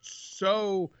is just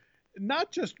so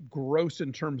not just gross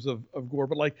in terms of gore,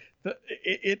 but like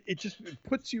it just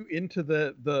puts you into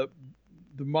the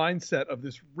mindset of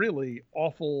this really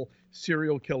awful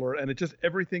serial killer, and it just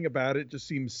everything about it just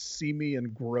seems seamy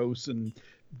and gross and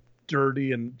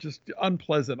dirty and just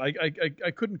unpleasant.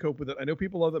 I couldn't cope with it. I know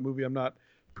people love that movie. I'm not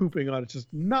pooping on it. It's just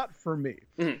not for me.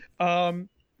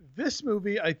 this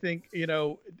movie, I think,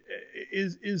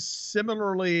 is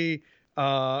similarly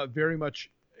very much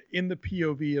in the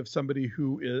POV of somebody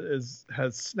who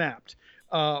has snapped,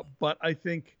 but I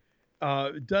think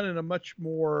done in a much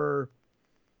more,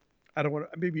 I don't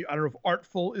know if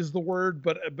artful is the word,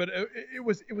 but it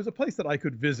was a place that I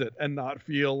could visit and not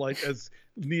feel like as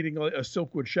needing a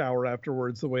Silkwood shower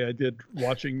afterwards the way I did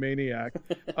watching Maniac.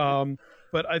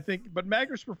 But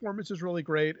Maggers' performance is really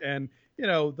great, and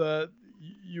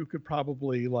you could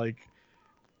probably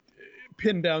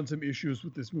pin down some issues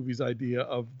with this movie's idea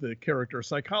of the character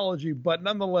psychology, but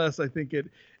nonetheless, I think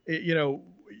it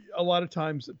a lot of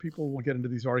times people will get into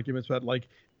these arguments about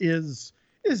is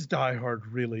Die Hard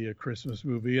really a Christmas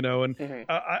movie? And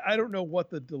I don't know what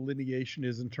the delineation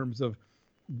is in terms of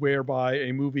whereby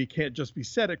a movie can't just be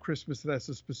set at Christmas. It has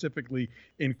to specifically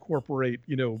incorporate,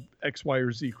 X, Y,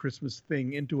 or Z Christmas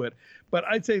thing into it. But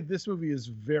I'd say this movie is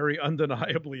very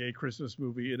undeniably a Christmas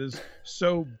movie. It is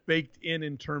so baked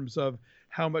in terms of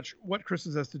what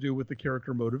Christmas has to do with the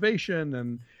character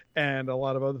motivation and a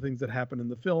lot of other things that happen in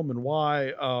the film and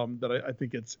why, that I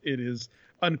think it is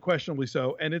unquestionably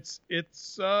so. And it's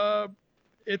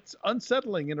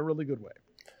unsettling in a really good way.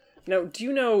 Now, do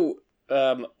you know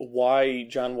why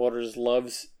John Waters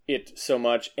loves it so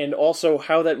much, and also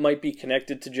how that might be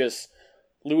connected to just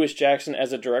Lewis Jackson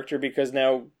as a director? Because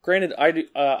now, granted,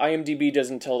 IMDb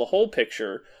doesn't tell the whole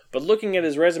picture, but looking at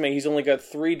his resume, he's only got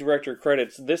 3 director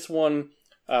credits. This one,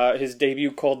 his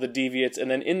debut called The Deviants,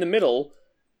 and then in the middle,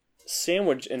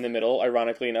 sandwiched in the middle,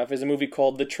 ironically enough, is a movie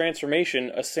called The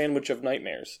Transformation, A Sandwich of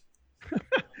Nightmares.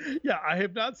 Yeah, I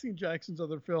have not seen Jackson's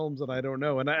other films, and I don't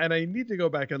know. And I need to go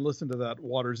back and listen to that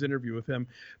Waters interview with him.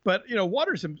 But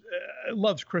Waters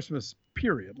loves Christmas.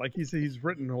 Period. He's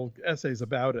written whole essays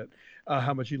about it,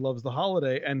 how much he loves the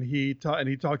holiday, and he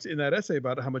talks in that essay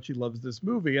about how much he loves this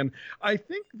movie. And I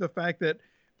think the fact that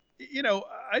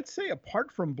I'd say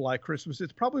apart from Black Christmas,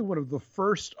 it's probably one of the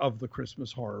first of the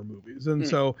Christmas horror movies, and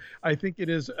so I think it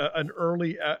is an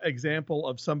early example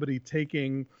of somebody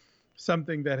taking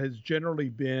something that has generally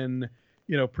been,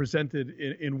 presented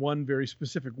in one very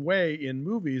specific way in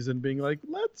movies and being like,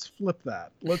 let's flip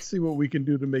that. Let's see what we can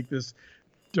do to make this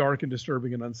dark and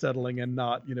disturbing and unsettling and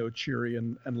not, cheery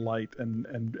and light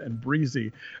and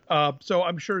breezy. So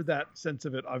I'm sure that sense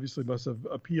of it obviously must have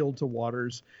appealed to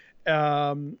Waters.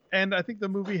 And I think the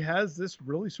movie has this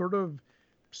really sort of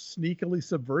sneakily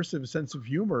subversive sense of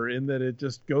humor in that it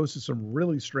just goes to some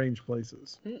really strange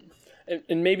places.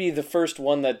 And maybe the first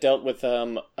one that dealt with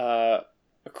a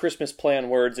Christmas play on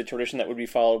words, a tradition that would be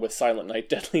followed with Silent Night,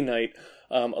 Deadly Night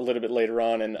a little bit later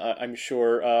on. And I'm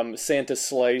sure Santa's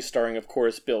Sleigh, starring, of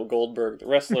course, Bill Goldberg, the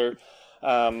wrestler.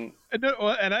 And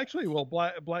actually,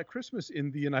 Black Christmas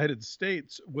in the United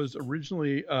States was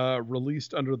originally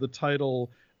released under the title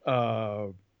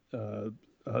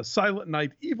Silent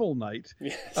Night, Evil Night,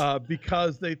 yes.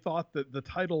 Because they thought that the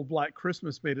title Black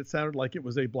Christmas made it sound like it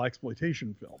was a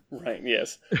blaxploitation film. Right,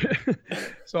 yes.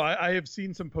 So I have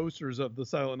seen some posters of the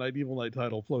Silent Night, Evil Night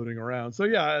title floating around. So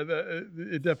yeah,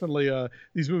 it definitely,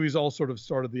 these movies all sort of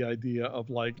started the idea of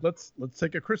let's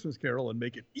take a Christmas Carol and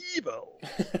make it evil.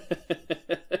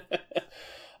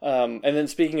 And then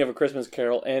speaking of A Christmas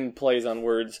Carol and plays on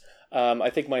words, I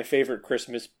think my favorite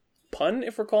Christmas pun,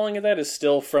 if we're calling it that, is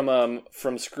still from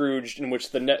Scrooged, in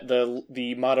which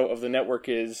the motto of the network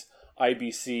is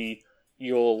IBC,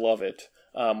 you'll love it,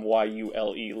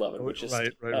 YULE, love it, which is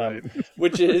right.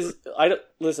 Which is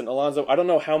listen, Alonzo, I don't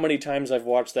know how many times I've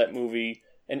watched that movie,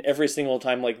 and every single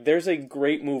time, there's a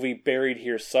great movie buried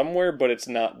here somewhere, but it's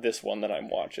not this one that I'm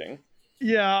watching.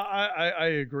 Yeah, I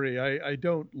agree. I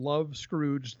don't love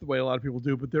Scrooge the way a lot of people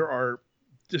do, but there are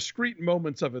discrete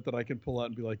moments of it that I can pull out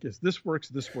and be like, yes, this works,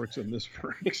 and this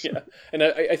works. Yeah, and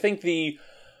I think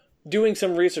doing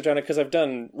some research on it, because I've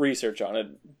done research on it,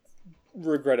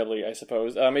 regrettably, I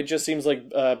suppose, it just seems like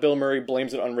Bill Murray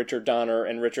blames it on Richard Donner,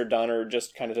 and Richard Donner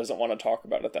just kind of doesn't want to talk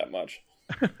about it that much.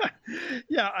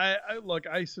 Yeah,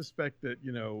 I suspect that,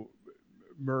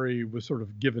 Murray was sort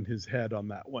of given his head on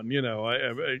that one.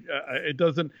 It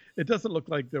doesn't look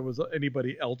like there was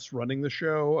anybody else running the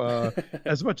show.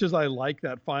 As much as I like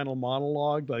that final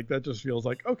monologue, that just feels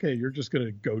like, okay, you're just going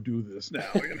to go do this now.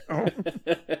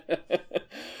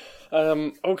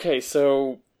 Okay,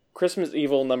 so Christmas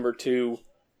Evil #2.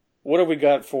 What have we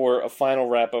got for a final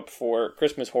wrap up for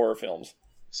Christmas horror films?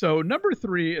 So number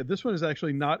 3, this one is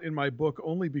actually not in my book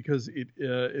only because it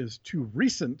is too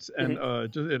recent and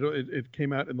it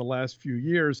came out in the last few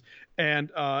years,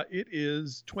 and it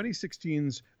is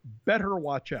 2016's Better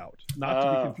Watch Out, not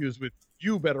to be confused with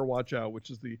You Better Watch Out, which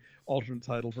is the alternate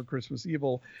title for Christmas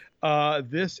Evil.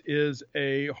 This is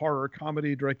a horror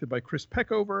comedy directed by Chris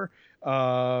Peckover,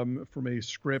 from a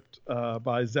script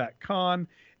by Zach Kahn.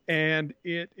 And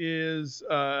it is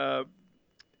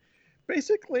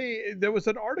basically, there was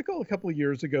an article a couple of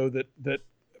years ago that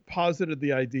posited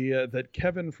the idea that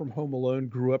Kevin from Home Alone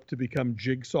grew up to become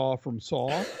Jigsaw from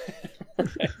Saw.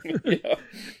 Yeah.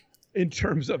 In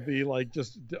terms of the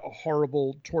just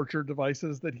horrible torture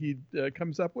devices that he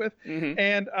comes up with. Mm-hmm.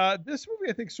 And this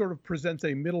movie, I think, sort of presents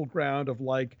a middle ground of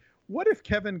what if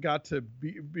Kevin got to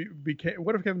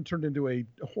what if Kevin turned into a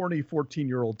horny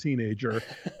 14-year-old teenager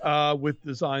with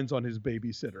designs on his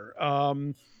babysitter?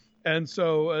 And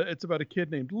so it's about a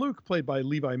kid named Luke, played by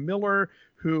Levi Miller,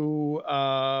 who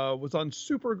was on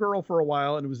Supergirl for a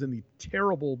while and was in the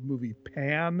terrible movie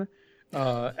Pan,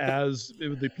 as it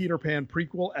was the Peter Pan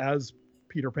prequel as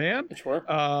Peter Pan.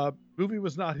 Sure. Movie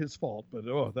was not his fault, but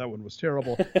that one was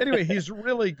terrible. Anyway, he's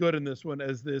really good in this one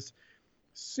as this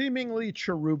seemingly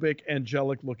cherubic,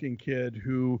 angelic-looking kid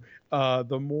who,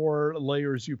 the more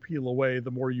layers you peel away,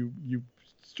 the more you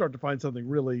start to find something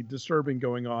really disturbing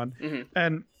going on. Mm-hmm.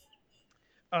 And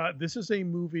this is a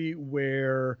movie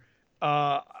where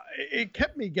it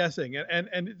kept me guessing,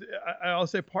 and I'll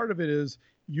say part of it is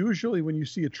usually when you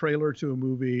see a trailer to a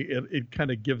movie, it kind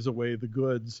of gives away the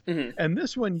goods. Mm-hmm. And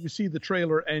this one, you see the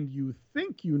trailer and you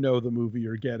think you know the movie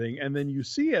you're getting, and then you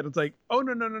see it, it's like, oh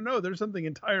no, there's something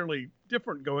entirely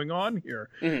different going on here.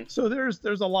 Mm-hmm. So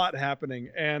there's a lot happening,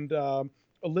 and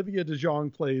Olivia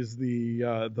DeJonge plays the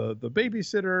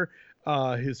babysitter.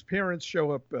 His parents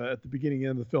show up at the beginning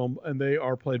and end of the film, and they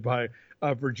are played by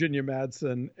Virginia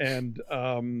Madsen and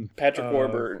Patrick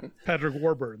Warburton. Patrick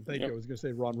Warburton. Thank you. I was going to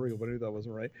say Ron Regal, but I knew that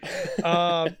wasn't right.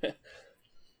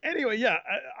 Anyway, yeah,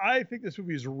 I think this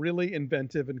movie is really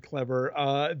inventive and clever.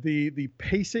 The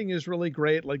pacing is really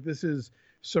great. This is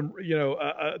some,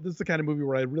 this is the kind of movie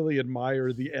where I really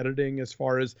admire the editing, as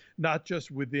far as not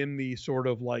just within the sort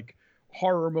of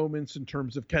horror moments in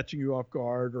terms of catching you off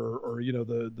guard or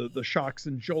the shocks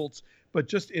and jolts, but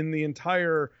just in the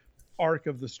entire arc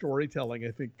of the storytelling,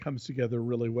 I think comes together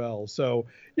really well. So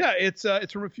yeah, it's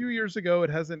from a few years ago. It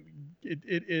hasn't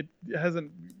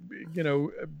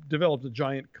developed a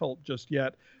giant cult just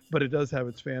yet, but it does have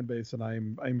its fan base, and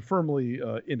I'm firmly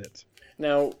in it.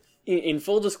 Now, in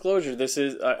full disclosure, this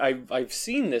is I've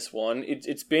seen this one.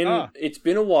 It's been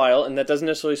a while, and that doesn't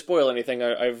necessarily spoil anything.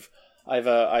 I've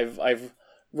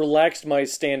relaxed my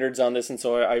standards on this, and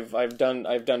so I've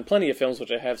done plenty of films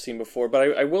which I have seen before.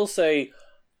 But I will say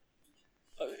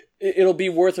it'll be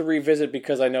worth a revisit,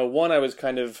 because I know, one, I was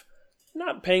kind of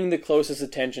not paying the closest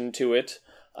attention to it.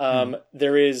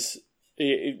 There is,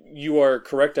 you are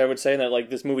correct, I would say, that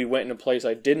this movie went in a place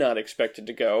I did not expect it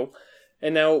to go.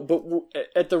 And now, but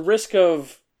at the risk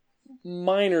of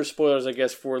minor spoilers, I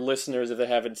guess, for listeners if they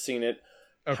haven't seen it,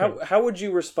 okay, how would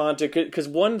you respond to, because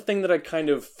one thing that I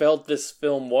kind of felt this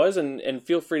film was, and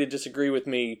feel free to disagree with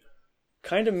me,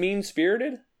 kind of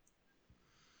mean-spirited?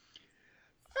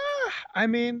 I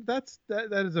mean, that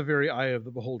is a very eye of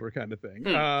the beholder kind of thing.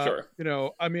 Sure.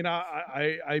 I mean,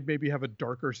 I maybe have a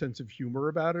darker sense of humor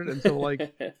about it, and so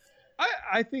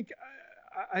I think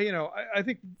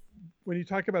when you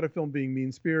talk about a film being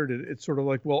mean-spirited, it's sort of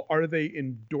well, are they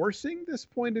endorsing this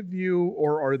point of view,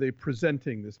 or are they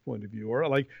presenting this point of view? Or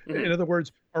in other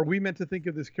words, are we meant to think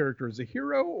of this character as a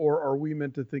hero, or are we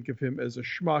meant to think of him as a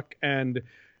schmuck?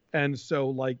 And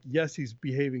so, yes, he's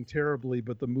behaving terribly,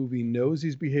 but the movie knows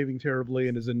he's behaving terribly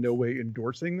and is in no way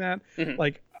endorsing that. Mm-hmm.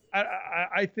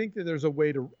 I think that there's a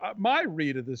way to... my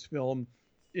read of this film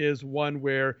is one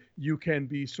where you can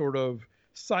be sort of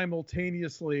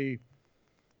simultaneously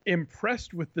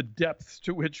impressed with the depths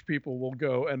to which people will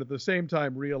go, and at the same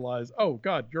time realize, oh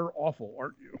God, you're awful,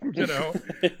 aren't you?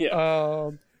 Yeah.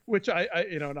 Which I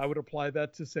and I would apply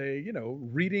that to, say,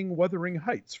 reading Wuthering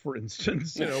Heights, for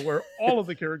instance, where all of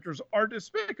the characters are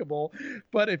despicable,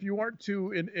 but if you aren't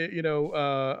too in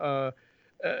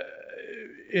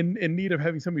need of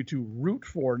having somebody to root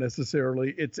for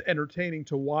necessarily, it's entertaining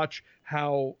to watch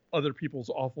how other people's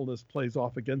awfulness plays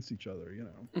off against each other.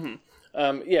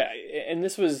 Mm-hmm. Yeah, and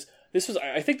this was.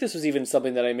 I think this was even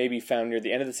something that I maybe found near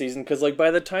the end of the season, because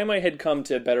by the time I had come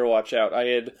to Better Watch Out, I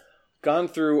had gone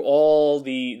through all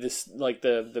the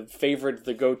favorite,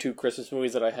 the go-to Christmas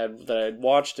movies that I had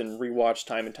watched and rewatched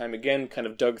time and time again, kind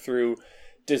of dug through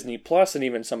Disney Plus and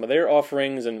even some of their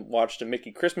offerings, and watched A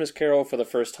Mickey Christmas Carol for the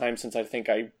first time since I think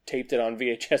I taped it on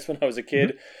VHS when I was a kid.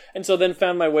 Mm-hmm. And so then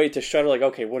found my way to Shudder,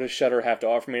 okay, what does Shudder have to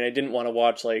offer me? And I didn't want to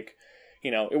watch it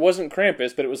wasn't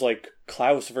Krampus, but it was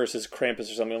Klaus versus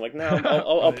Krampus or something. I'm no,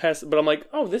 I'll pass. But I'm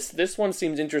oh, this one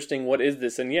seems interesting. What is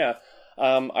this? And yeah,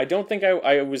 I don't think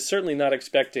I was certainly not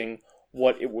expecting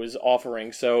what it was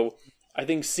offering. So I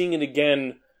think seeing it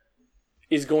again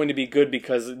is going to be good,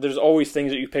 because there's always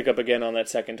things that you pick up again on that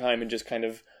second time, and just kind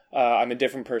of, I'm a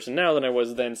different person now than I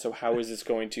was then, so how is this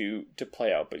going to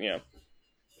play out? But,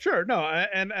 Sure. No,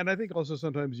 and I think also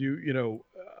sometimes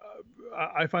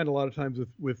I find a lot of times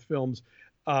with films,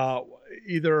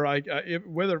 either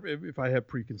if I have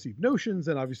preconceived notions,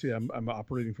 and obviously I'm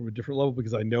operating from a different level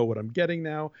because I know what I'm getting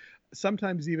now.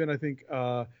 Sometimes even I think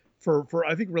for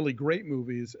I think really great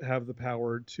movies have the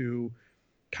power to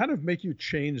kind of make you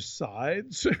change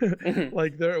sides.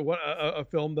 Like a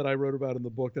film that I wrote about in the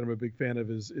book that I'm a big fan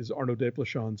of is Arnaud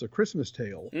Desplechin's A Christmas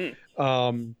Tale.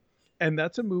 And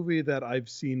that's a movie that I've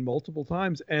seen multiple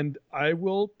times, and I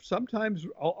will sometimes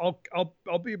I'll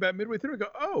be about midway through and go,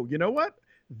 oh, you know what?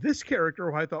 This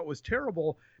character who I thought was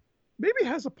terrible maybe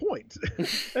has a point.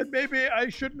 And maybe I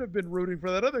shouldn't have been rooting for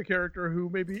that other character who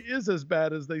maybe is as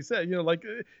bad as they say.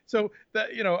 So that,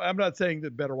 I'm not saying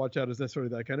that Better Watch Out is necessarily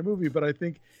that kind of movie, but I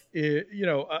think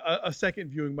a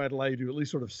second viewing might allow you to at least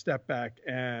sort of step back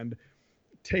and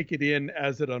take it in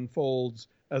as it unfolds,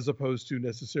 as opposed to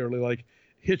necessarily like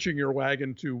hitching your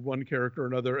wagon to one character or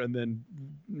another and then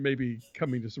maybe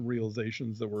coming to some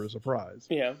realizations that were a surprise.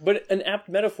 Yeah, but an apt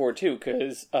metaphor too,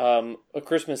 because A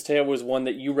Christmas Tale was one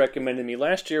that you recommended me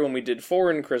last year when we did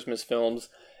foreign Christmas films,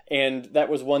 and that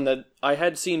was one that I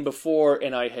had seen before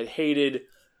and I had hated.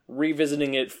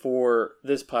 Revisiting it for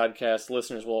this podcast,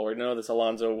 listeners will already know this,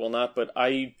 Alonzo will not, but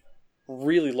I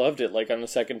really loved it, like on the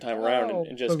second time around,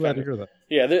 and just so glad to hear that.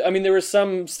 Yeah, there was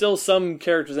still some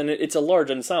characters, and it's a large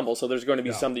ensemble, so there's going to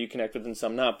be some that you connect with and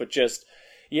some not. But just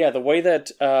the way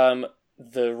that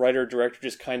the writer director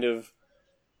just kind of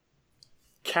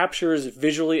captures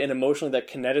visually and emotionally that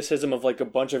kineticism of like a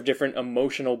bunch of different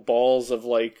emotional balls of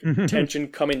like tension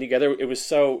coming together. It was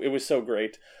so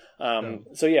great.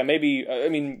 So yeah,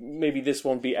 maybe this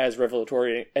won't be as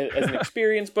revelatory as an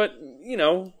experience, but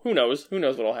who knows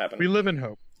what'll happen. We live in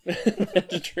hope.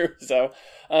 That's true. So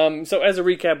as a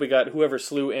recap, we got Whoever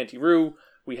Slew Auntie Roo,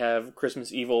 we have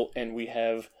Christmas Evil, and we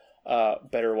have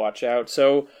Better Watch Out.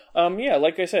 So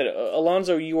like I said,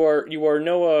 Alonzo, you are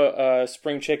no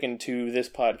spring chicken to this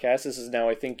podcast. This is now,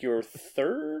 I think, your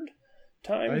third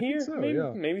time here. Think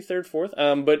so, maybe third, fourth.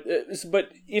 But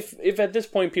if at this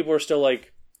point people are still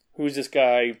like, who's this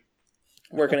guy?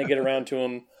 Where can I get around to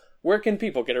him? Where can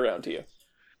people get around to you?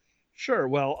 Sure.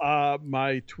 Well,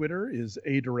 my Twitter is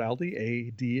Adaralde,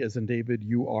 A-D as in David,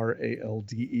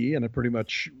 U-R-A-L-D-E, and I pretty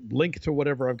much link to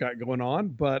whatever I've got going on.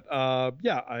 But I'm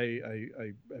the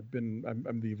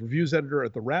reviews editor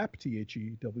at The Wrap,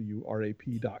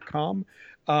 THEWRAP.com.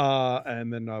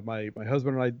 And then my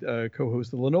husband and I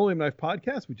co-host the Linoleum Knife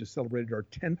podcast. We just celebrated our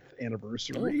 10th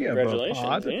anniversary of our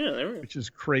pod, which is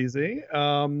crazy.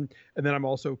 And then I'm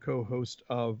also co-host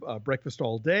of Breakfast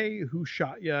All Day, Who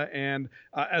Shot Ya, and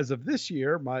as of this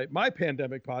year, my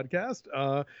pandemic podcast,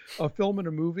 A Film and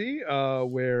a Movie,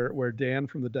 where Dan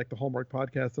from the Deck the Hallmark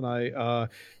podcast and I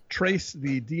trace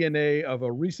the DNA of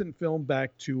a recent film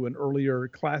back to an earlier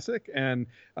classic. And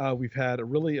we've had a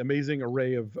really amazing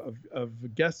array of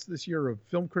guests this year, of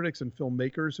film critics and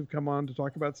filmmakers who've come on to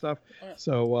talk about stuff.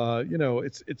 So,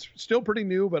 it's still pretty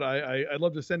new, but I'd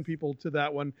love to send people to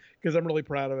that one because I'm really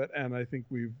proud of it. And I think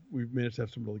we've managed to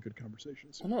have some really good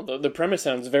conversations. Well, no, the premise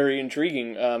sounds very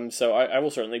intriguing. So I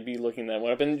will certainly be looking that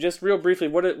one up. And just real briefly,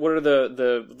 what are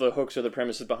the hooks or the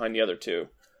premises behind the other two?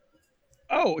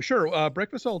 Oh, sure.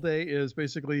 Breakfast All Day is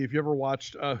basically, if you ever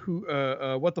watched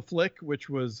What the Flick, which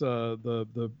was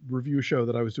the review show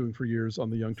that I was doing for years on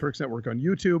the Young Turks Network on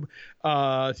YouTube.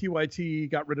 TYT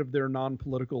got rid of their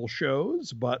non-political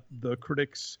shows, but the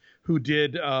critics who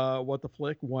did What the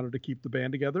Flick wanted to keep the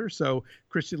band together. So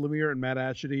Christy Lemire and Matt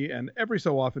Ashity, and every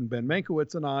so often Ben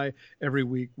Mankiewicz and I, every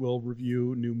week will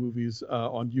review new movies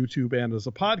on YouTube and as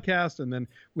a podcast. And then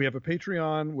we have a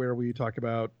Patreon where we talk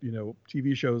about,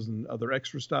 TV shows and other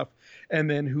extra stuff. And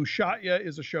then Who Shot Ya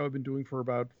is a show I've been doing for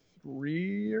about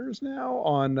 3 years now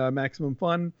on Maximum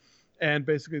Fun. And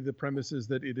basically the premise is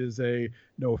that it is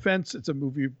no offense, it's a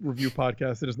movie review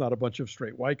podcast. It is not a bunch of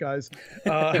straight white guys.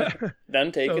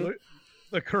 None taken. So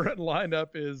the current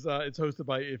lineup is it's hosted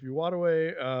by Ify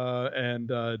Wadaway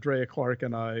and Drea Clark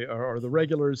and I are the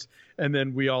regulars. And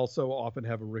then we also often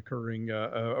have a recurring,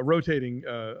 a rotating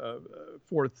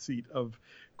fourth seat of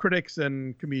critics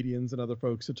and comedians and other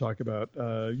folks to talk about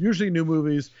usually new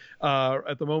movies.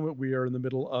 At the moment, we are in the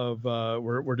middle of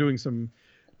we're doing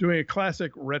a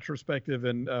classic retrospective,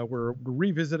 and we're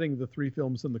revisiting the 3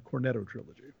 films in the Cornetto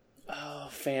trilogy. Oh,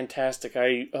 fantastic!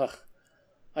 I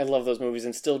love those movies,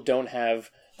 and still don't have.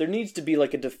 There needs to be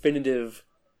like a definitive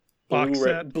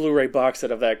Blu-ray box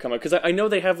set of that come out, because I know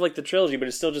they have like the trilogy, but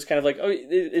it's still just kind of like, oh,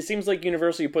 it seems like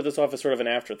Universal, you put this off as sort of an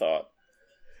afterthought.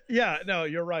 Yeah, no,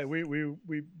 you're right. We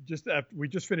just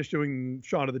finished doing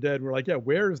Shaun of the Dead. We're like, yeah,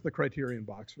 where is the Criterion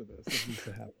box for this? This needs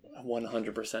to happen.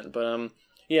 100%. But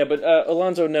yeah, but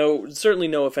Alonzo, certainly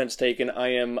no offense taken. I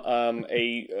am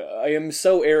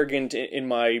so arrogant in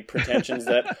my pretensions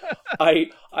that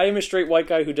I am a straight white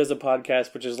guy who does a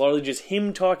podcast, which is largely just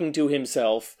him talking to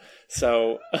himself.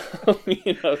 So,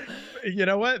 you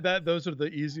know what? Those are the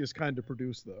easiest kind to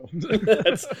produce, though.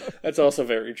 that's also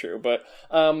very true. But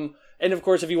and of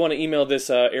course, if you want to email this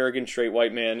arrogant straight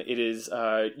white man, it is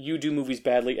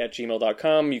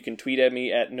youdomoviesbadly@gmail.com. You can tweet at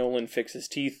me at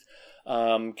NolanFixesTeeth.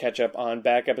 Catch up on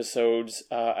back episodes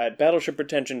at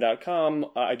battleshippretension.com.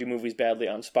 I do Movies Badly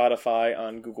on Spotify,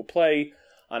 on Google Play,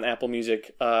 on Apple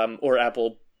Music, or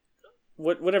Apple,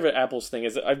 whatever Apple's thing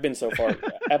is. I've been so far.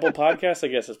 Apple Podcasts, I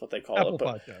guess is what they call Apple it.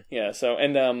 But, Podcast. yeah, so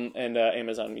and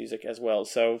Amazon Music as well.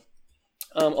 So,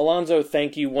 Alonzo,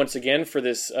 thank you once again for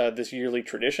this yearly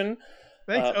tradition.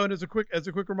 Thanks. And as a quick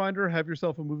reminder, have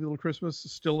yourself a Movie Little Christmas.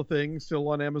 Still a thing. Still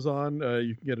on Amazon.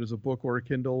 You can get it as a book or a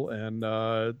Kindle, and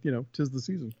 'tis the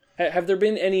season. Have there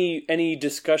been any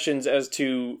discussions as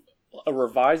to a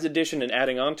revised edition and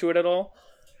adding on to it at all?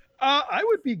 I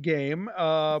would be game.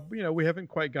 We haven't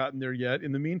quite gotten there yet.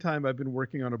 In the meantime, I've been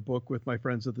working on a book with my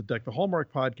friends at the Deck the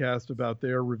Hallmark podcast about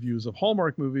their reviews of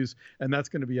Hallmark movies, and that's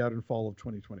going to be out in fall of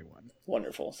 2021.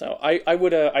 Wonderful. So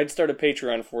I'd start a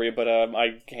Patreon for you, but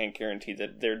I can't guarantee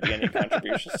that there'd be any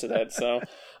contributions to that. So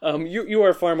you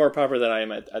are far more popular than I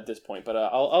am at this point, but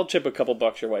I'll chip a couple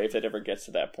bucks your way if it ever gets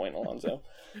to that point, Alonzo.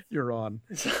 You're on.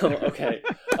 So okay,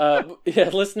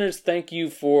 listeners, thank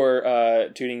you for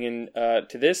tuning in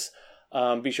to this.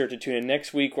 Be sure to tune in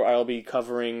next week, where I'll be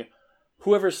covering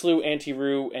Whoever Slew Auntie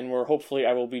Roo, and where hopefully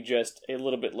I will be just a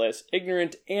little bit less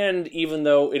ignorant. And even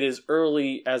though it is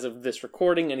early as of this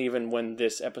recording, and even when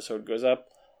this episode goes up,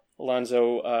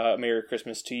 Alonzo, Merry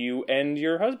Christmas to you and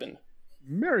your husband.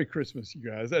 Merry Christmas, you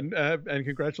guys, and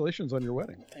congratulations on your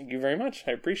wedding. Thank you very much.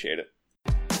 I appreciate it.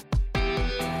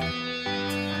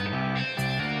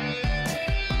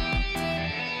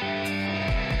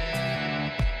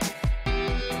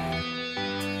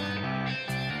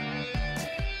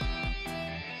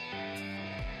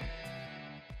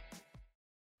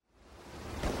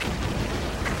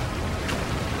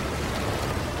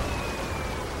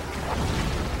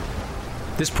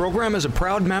 This program is a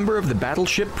proud member of the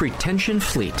Battleship Pretension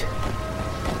Fleet.